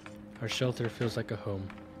 Our shelter feels like a home.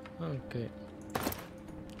 Okay.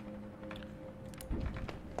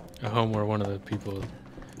 A home where one of the people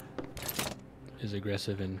is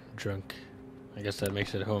aggressive and drunk. I guess that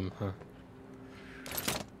makes it a home, huh?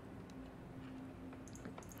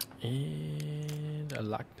 And a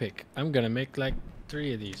lockpick. I'm gonna make like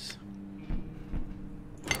 3 of these.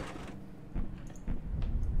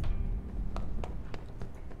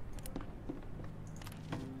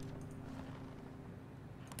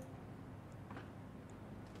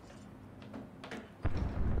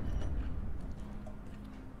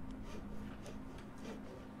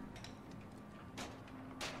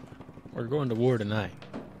 We're going to war tonight.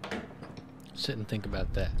 Sit and think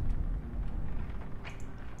about that.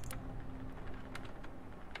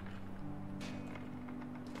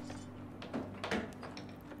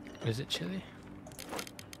 Is it chilly?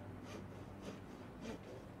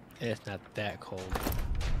 It's not that cold.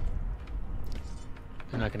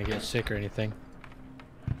 I'm not gonna get sick or anything.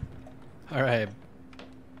 Alright,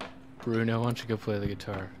 Bruno, why don't you go play the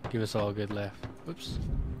guitar? Give us all a good laugh. Oops.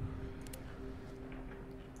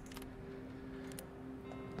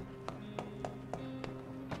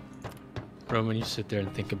 Roman, you sit there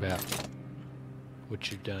and think about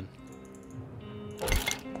what you've done.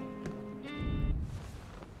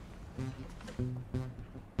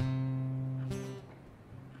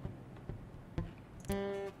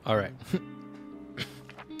 Alright.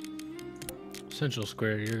 Central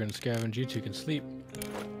Square, you're gonna scavenge, you two can sleep.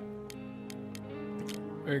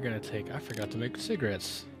 We're gonna take... I forgot to make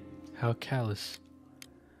cigarettes. How callous.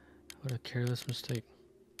 What a careless mistake.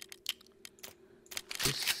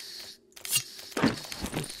 This.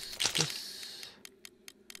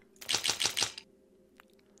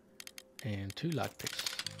 And 2 lockpicks.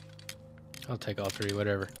 I'll take all 3,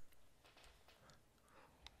 whatever.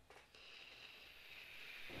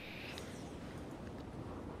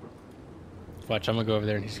 Watch, I'm gonna go over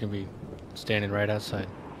there and he's gonna be standing right outside.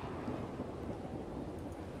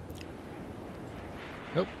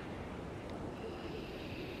 Nope.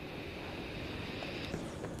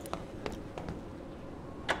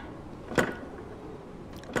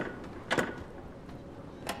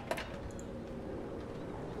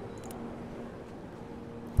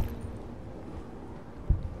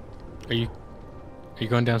 Are you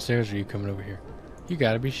going downstairs or are you coming over here? You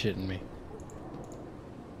gotta be shitting me.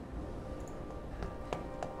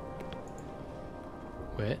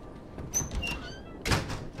 What?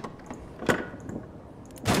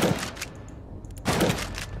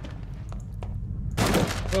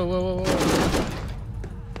 Whoa, whoa, whoa, whoa.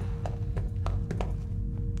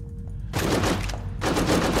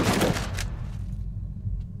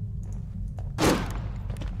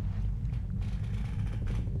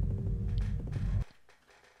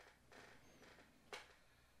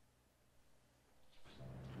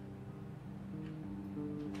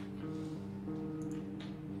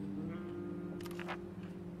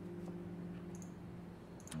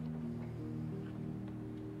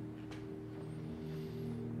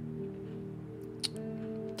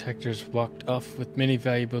 Detectors walked off with many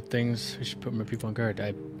valuable things. We should put more people on guard.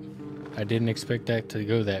 I didn't expect that to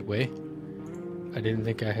go that way. I didn't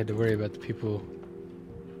think I had to worry about the people.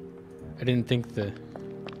 I didn't think the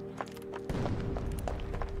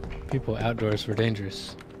people outdoors were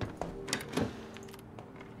dangerous.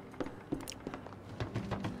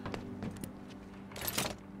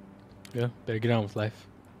 Yeah, better get on with life.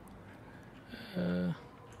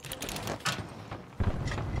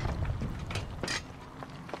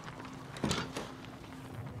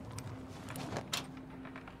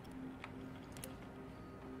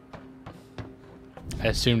 I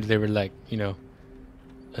assumed they were like, you know,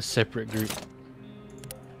 a separate group.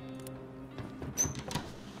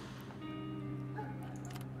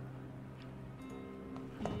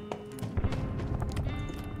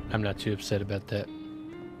 I'm not too upset about that.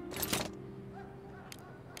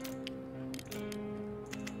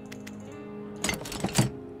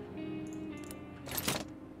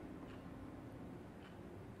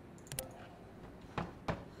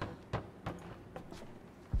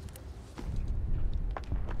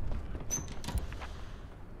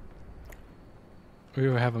 We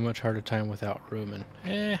will have a much harder time without Rumen.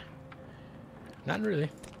 Not really.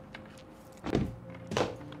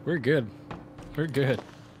 We're good. We're good.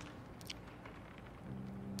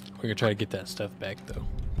 We're gonna try to get that stuff back, though.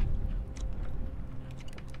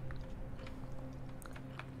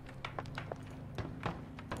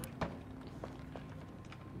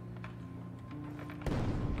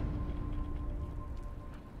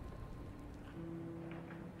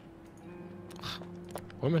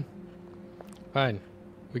 Woman. Fine.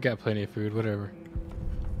 We got plenty of food, whatever.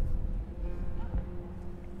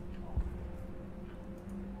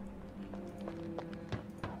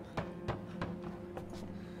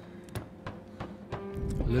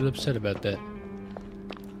 A little upset about that.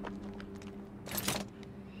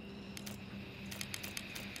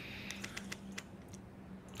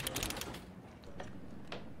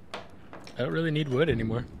 I don't really need wood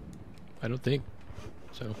anymore. I don't think.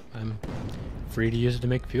 So I'm free to use it to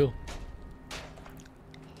make fuel.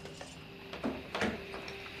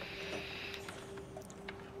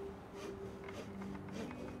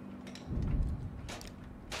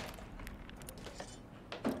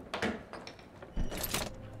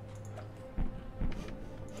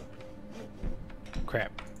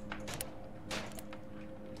 Crap.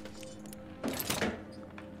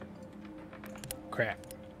 Crap.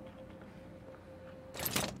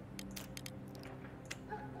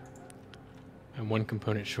 I'm one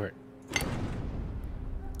component short.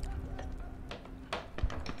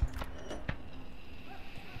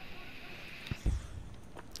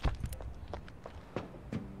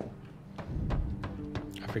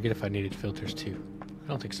 I forget if I needed filters too. I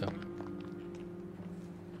don't think so.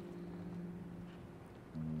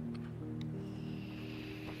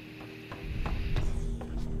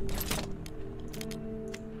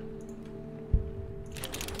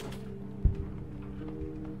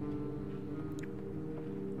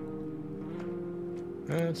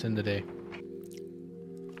 It's in the day.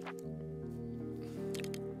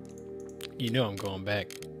 You know I'm going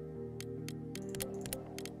back.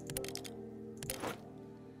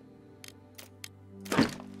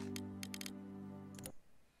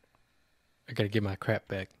 I gotta get my crap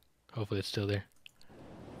back. Hopefully it's still there.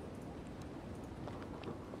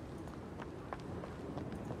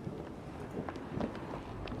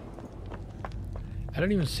 I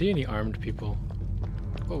don't even see any armed people.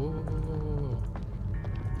 Whoa, whoa, whoa, whoa, whoa, whoa.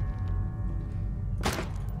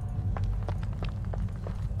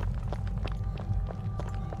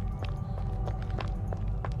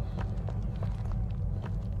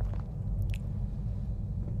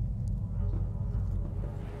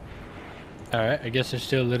 Alright, I guess they're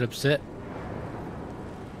still a little upset.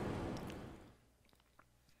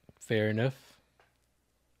 Fair enough.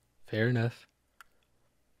 Fair enough.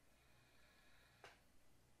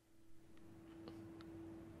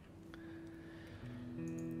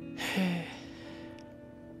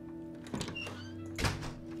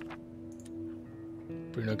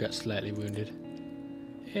 Bruno got slightly wounded.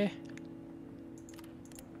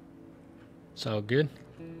 It's all good.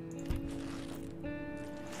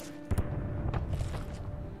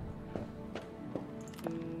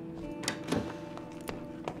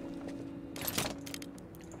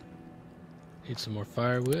 Need some more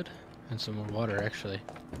firewood and some more water, actually.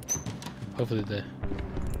 Hopefully the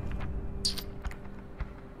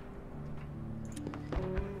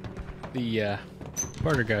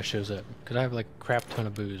barter guy shows up, because I have like a crap ton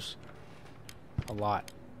of booze. A lot.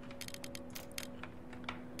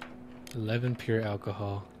 11 pure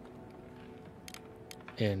alcohol.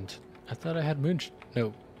 And I thought I had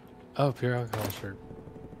no. Oh, pure alcohol is for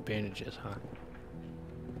bandages, huh?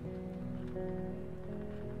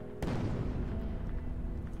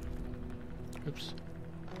 Oops.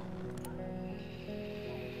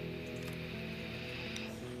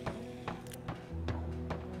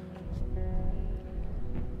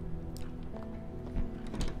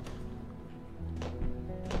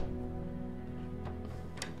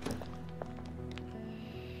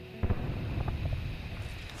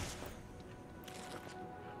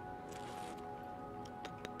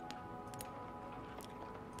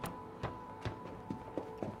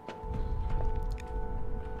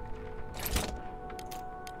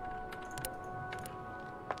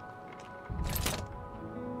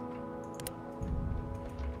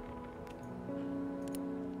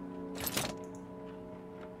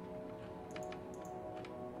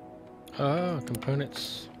 Oh,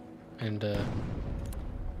 components and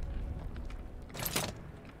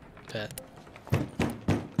that.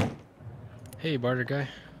 Hey, barter guy,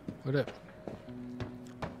 what up?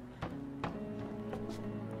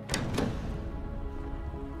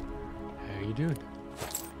 How you doing?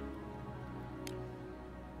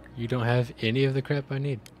 You don't have any of the crap I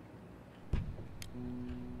need.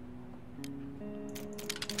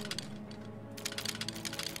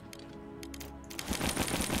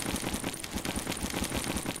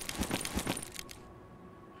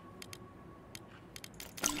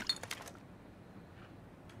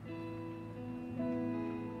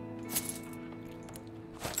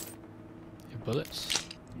 Your bullets.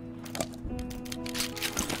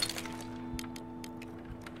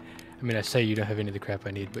 I mean, I say you don't have any of the crap I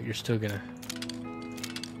need, but you're still gonna... I'm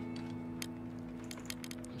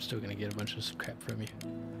still gonna get a bunch of crap from you.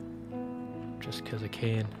 Just because I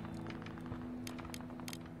can.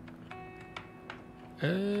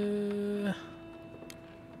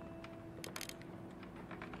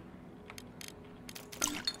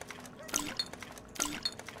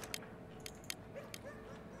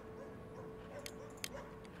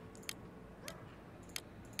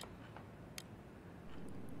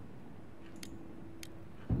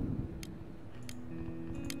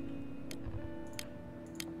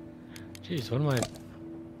 Jeez, what am I...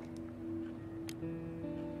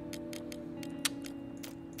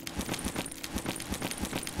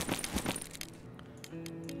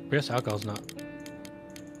 I guess alcohol's not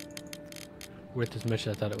worth as much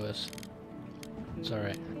as I thought it was. It's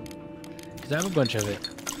alright. Because I have a bunch of it.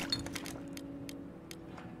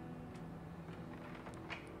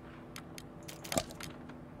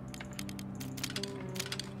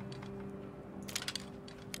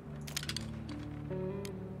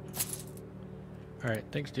 Alright,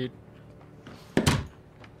 thanks, dude.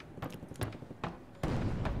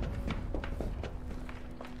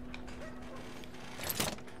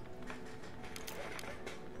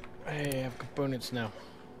 Hey, I have components now.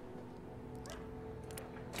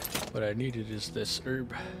 What I needed is this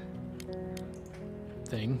herb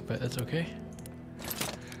thing, but that's okay.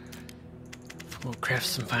 We'll craft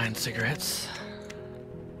some fine cigarettes.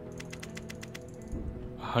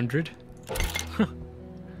 100?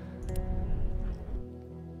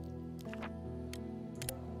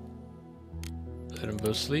 Let him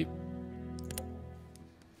go sleep.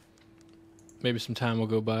 Maybe some time will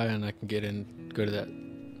go by and I can get in, go to that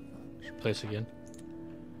place again.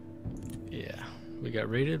 Yeah, we got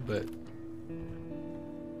raided, but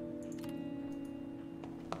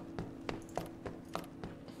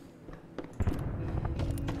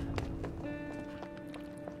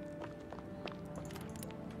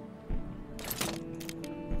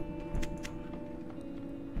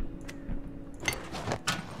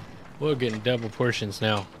we're getting double portions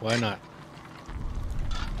now. Why not?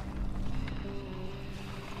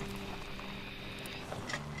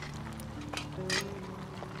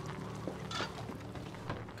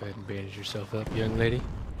 Go ahead and bandage yourself up, young lady.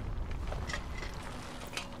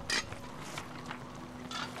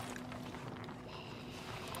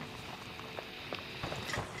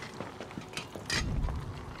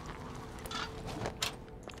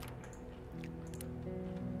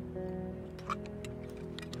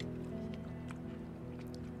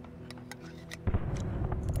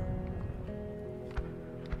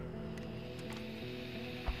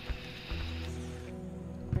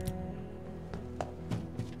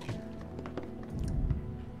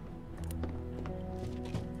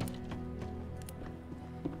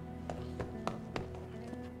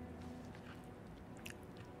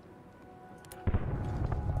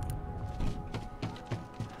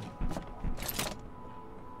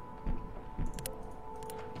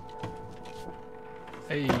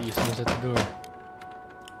 Hey, someone's at the door.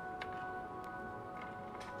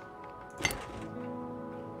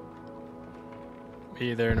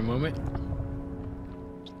 Be there in a moment.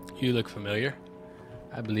 You look familiar.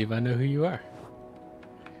 I believe I know who you are.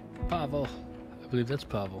 Pavel. I believe that's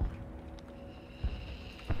Pavel.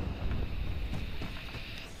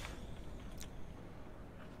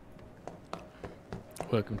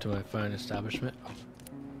 Welcome to my fine establishment.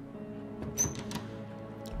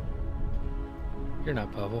 You're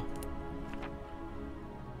not Pavel.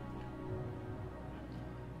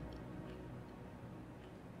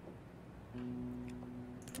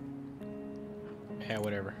 Yeah,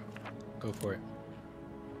 whatever. Go for it.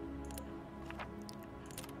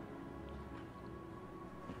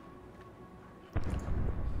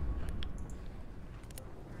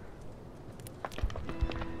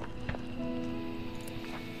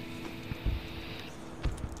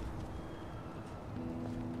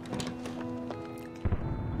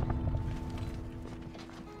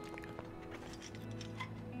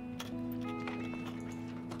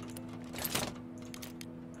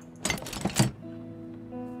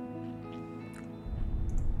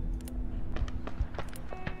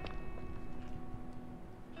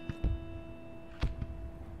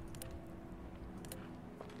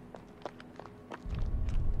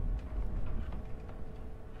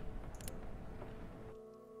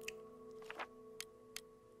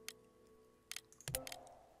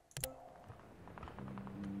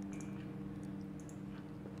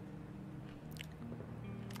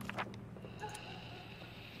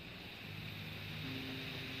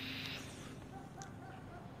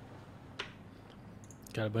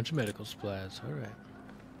 Got a bunch of medical supplies. All right.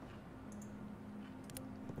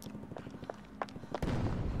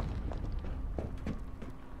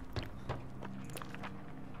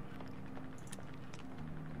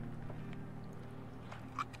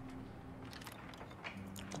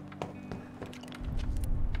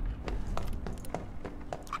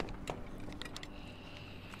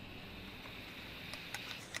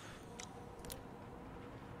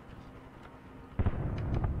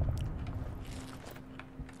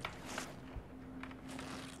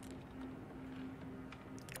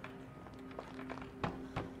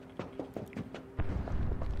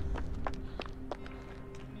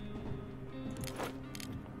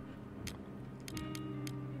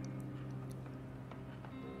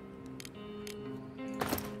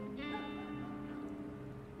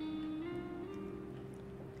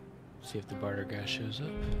 See if the barter guy shows up.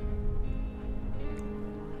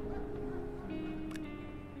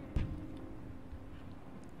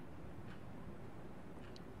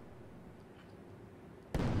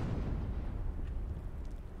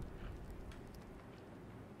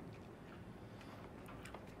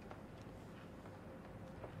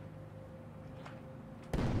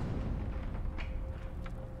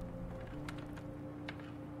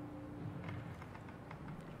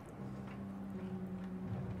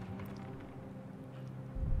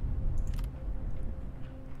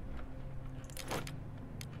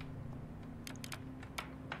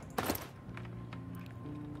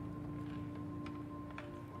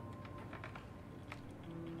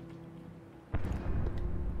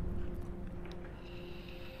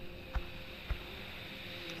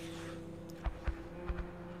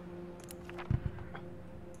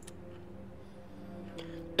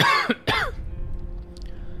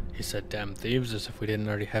 He said, "Damn thieves," as if we didn't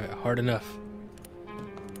already have it hard enough.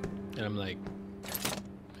 And I'm like,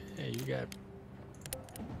 hey, you got...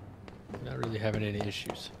 not really having any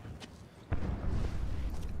issues.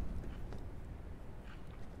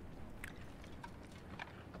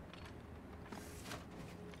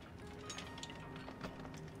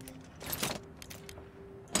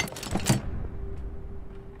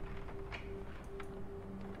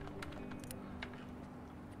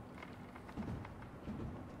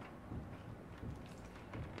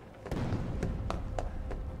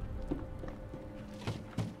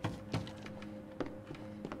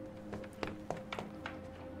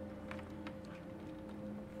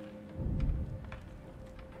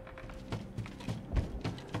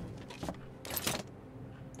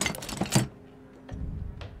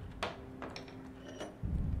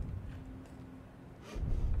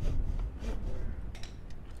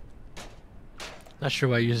 Not sure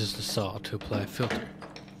why it uses the saw to apply a filter.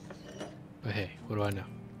 But hey, what do I know?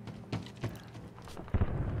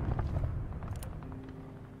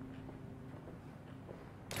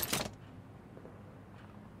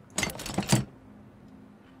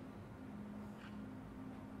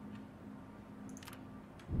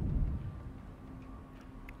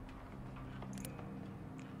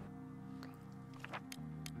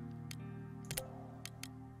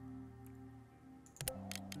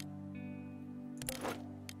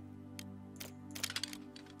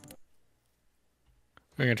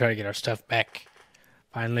 We're gonna try to get our stuff back.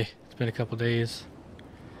 Finally, it's been a couple days.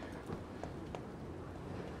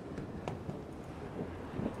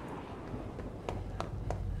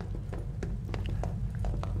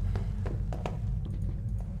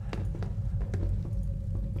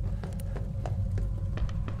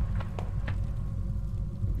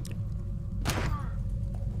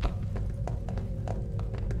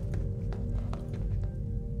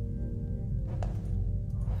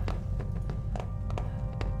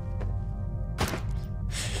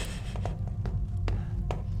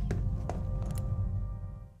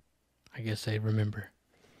 I guess I remember.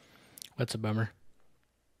 That's a bummer.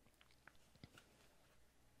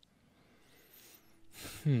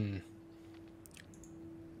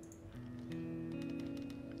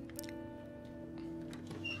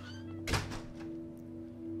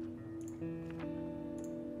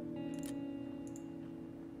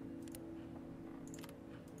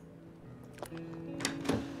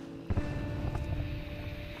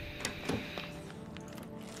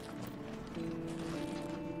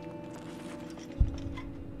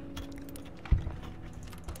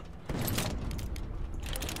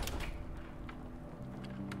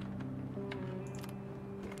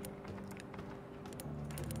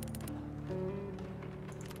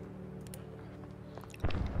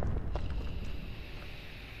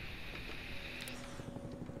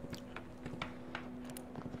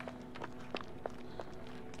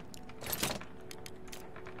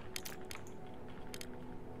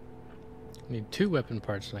 Need 2 weapon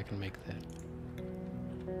parts and I can make that.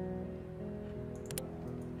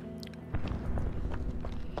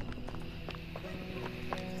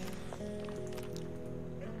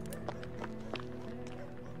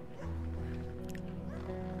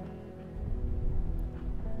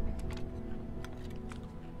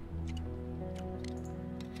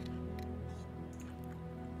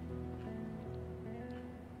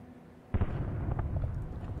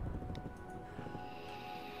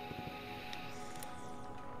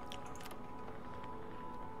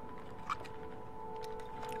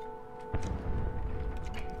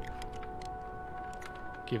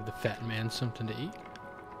 Give the fat man something to eat.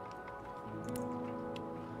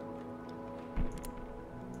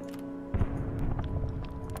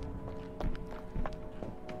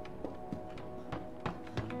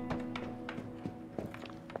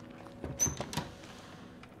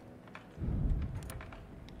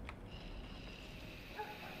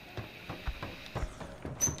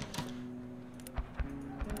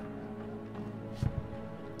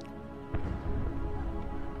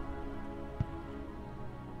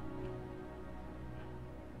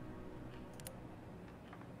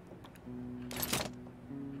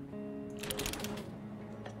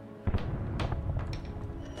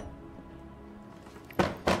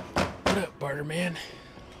 What up, barter man?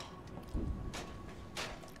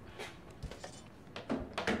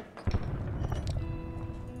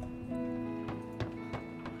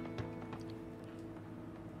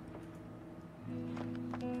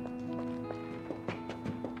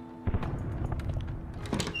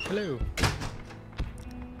 Hello.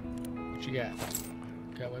 What you got?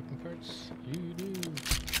 Got weapon parts? You do.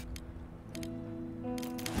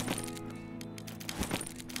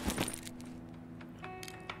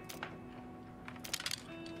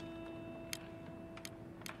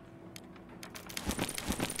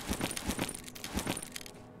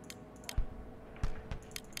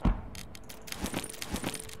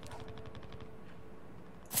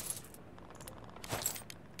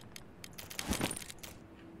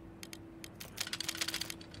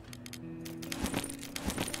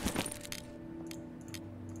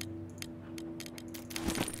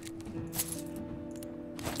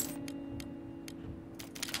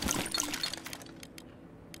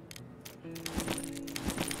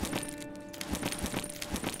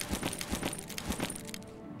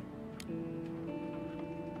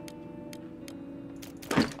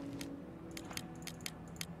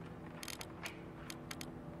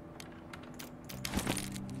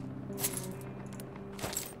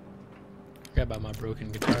 Forgot about my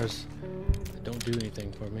broken guitars. They don't do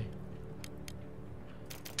anything for me.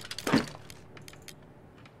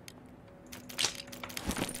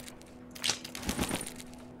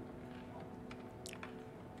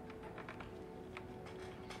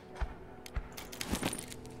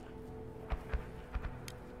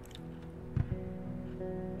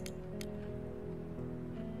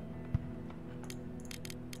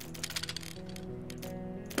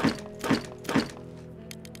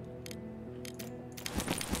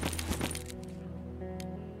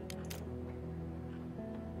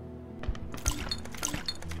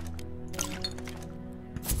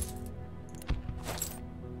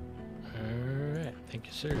 Thank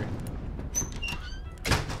you, sir.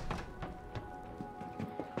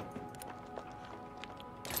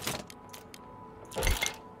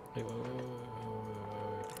 Wait, wait.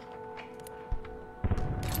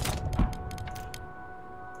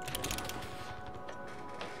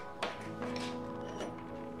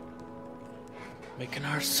 Making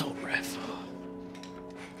our assault rifle.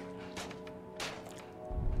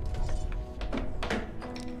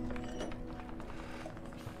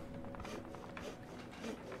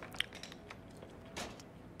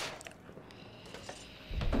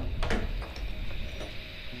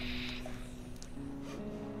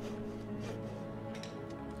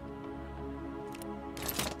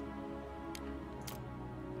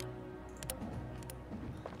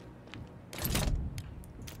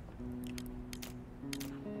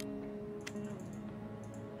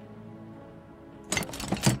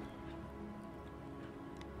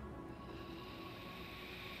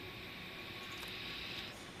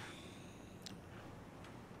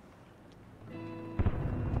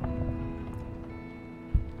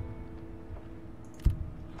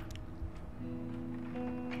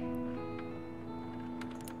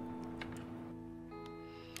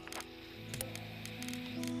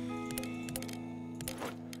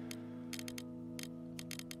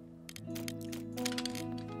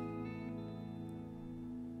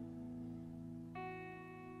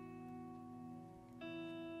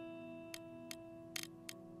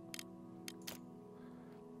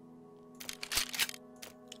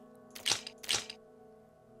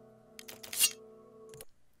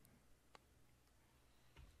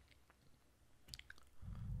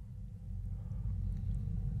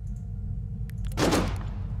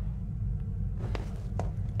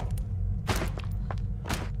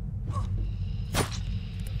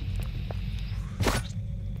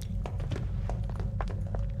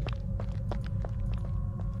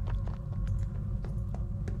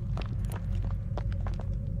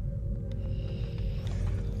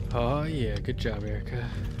 Oh yeah, good job, Erica.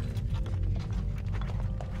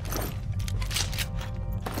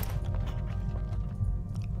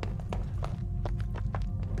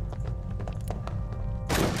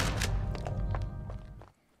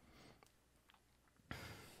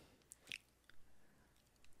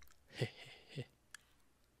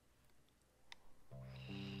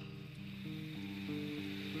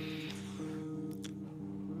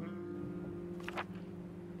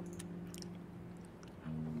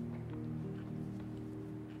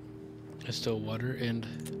 It's still water and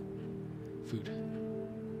food.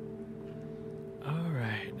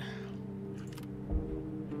 Alright.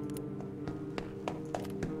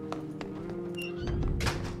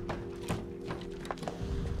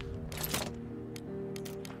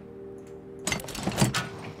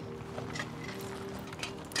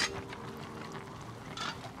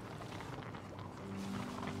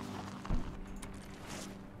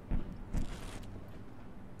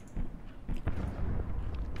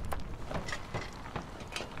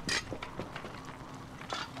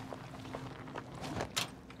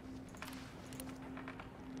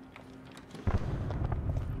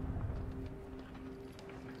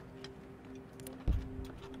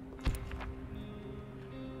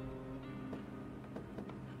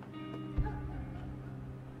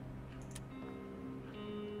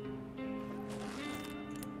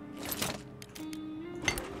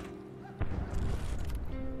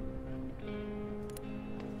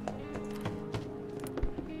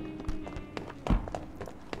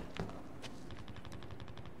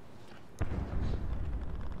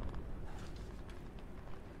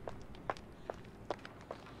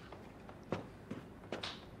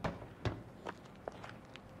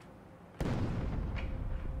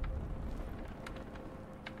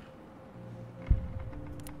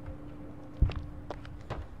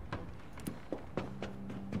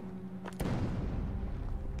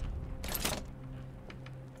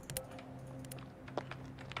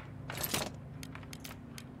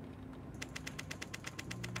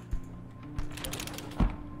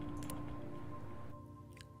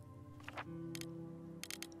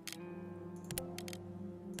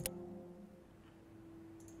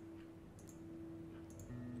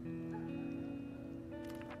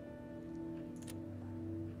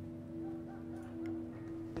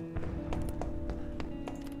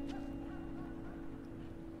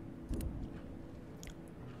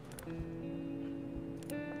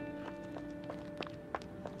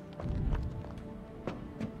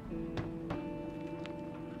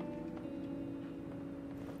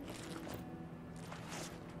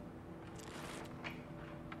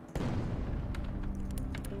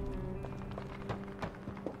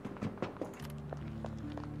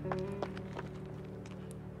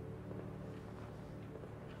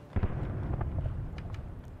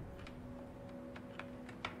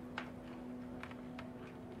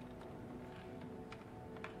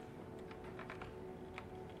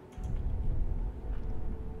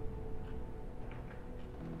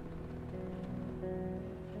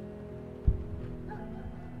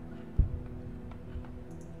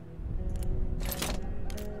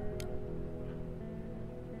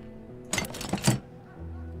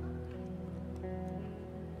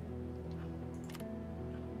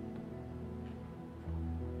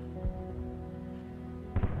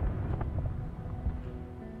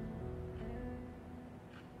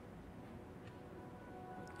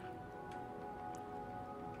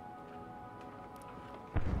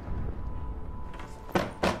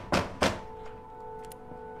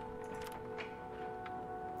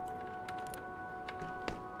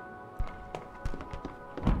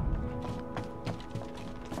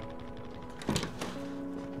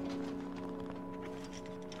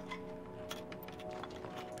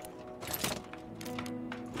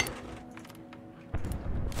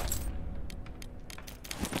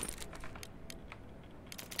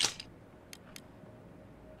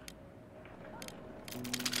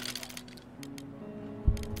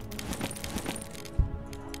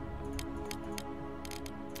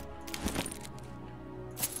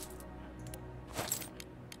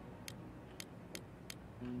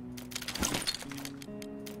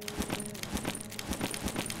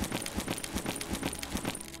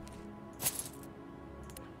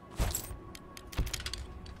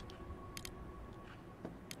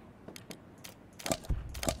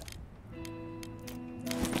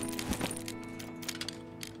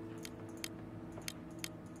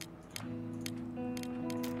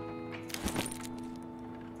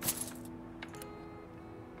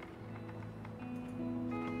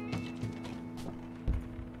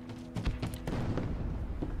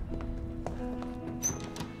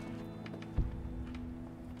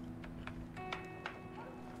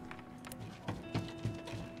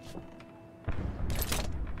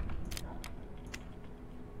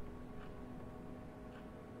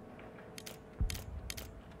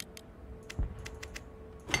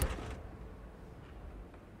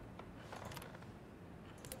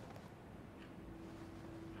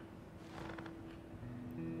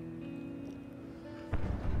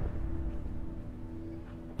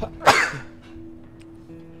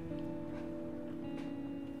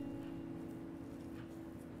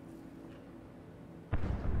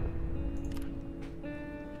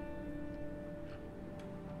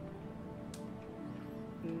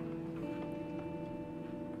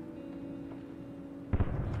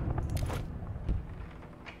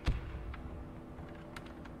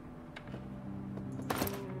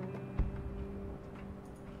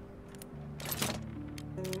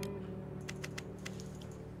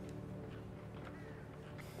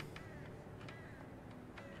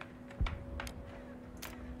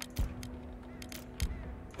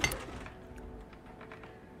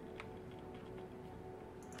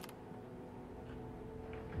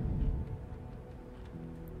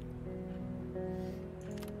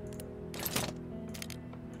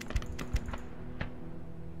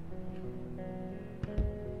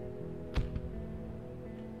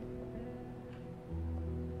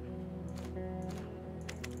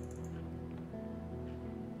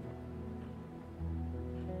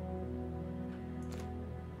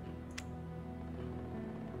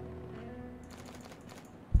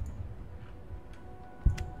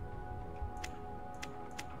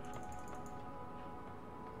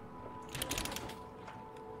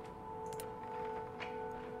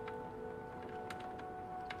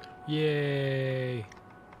 Yay!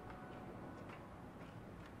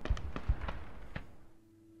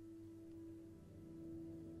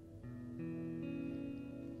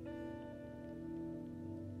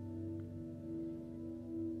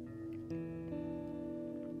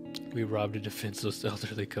 We robbed a defenseless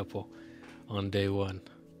elderly couple on day one.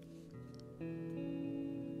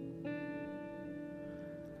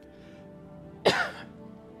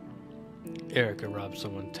 Erica robbed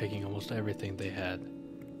someone, taking almost everything they had.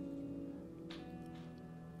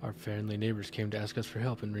 Our friendly neighbors came to ask us for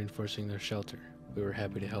help in reinforcing their shelter. We were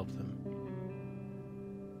happy to help them.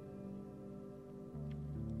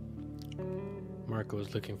 Marco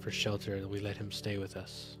was looking for shelter and we let him stay with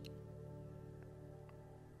us.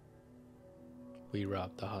 We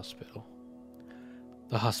robbed the hospital.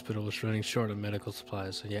 The hospital was running short of medical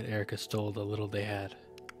supplies, and yet Erica stole the little they had.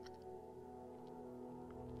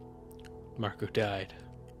 Marco died.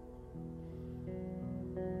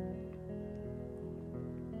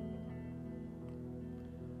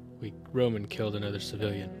 Roman killed another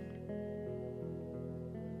civilian.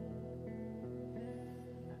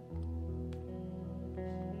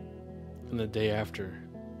 And the day after,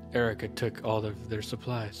 Erica took all of their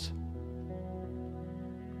supplies.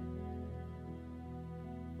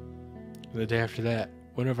 And the day after that,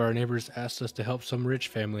 one of our neighbors asked us to help some rich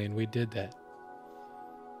family, and we did that.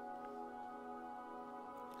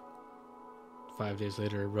 5 days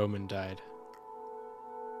later, Roman died.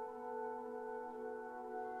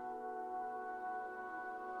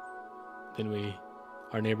 Then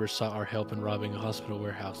our neighbors sought our help in robbing a hospital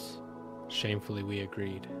warehouse. Shamefully, we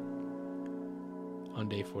agreed. On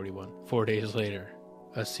day 41, 4 days later,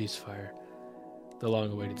 a ceasefire. The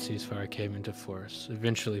long-awaited ceasefire came into force,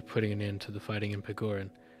 eventually putting an end to the fighting in Pagoran.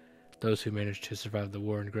 Those who managed to survive the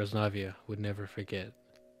war in Groznovia would never forget.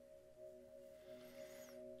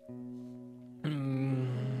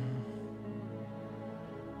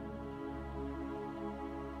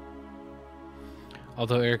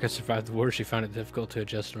 Although Erica survived the war, she found it difficult to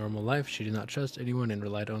adjust to normal life. She did not trust anyone and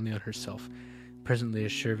relied only on herself. Presently,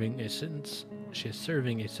 she is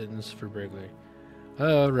serving a sentence for burglary.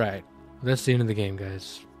 Alright, that's the end of the game,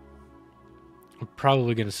 guys. I'm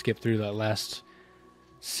probably going to skip through that last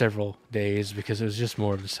several days because it was just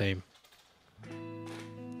more of the same.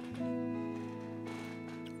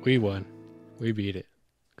 We won. We beat it.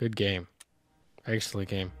 Good game. Excellent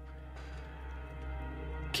game.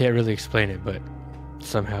 Can't really explain it, but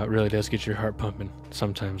somehow it really does get your heart pumping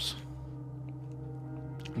sometimes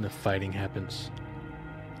when the fighting happens.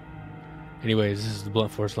 Anyways, this is the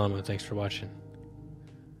Blunt Force Llama. Thanks for watching.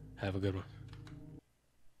 Have a good one.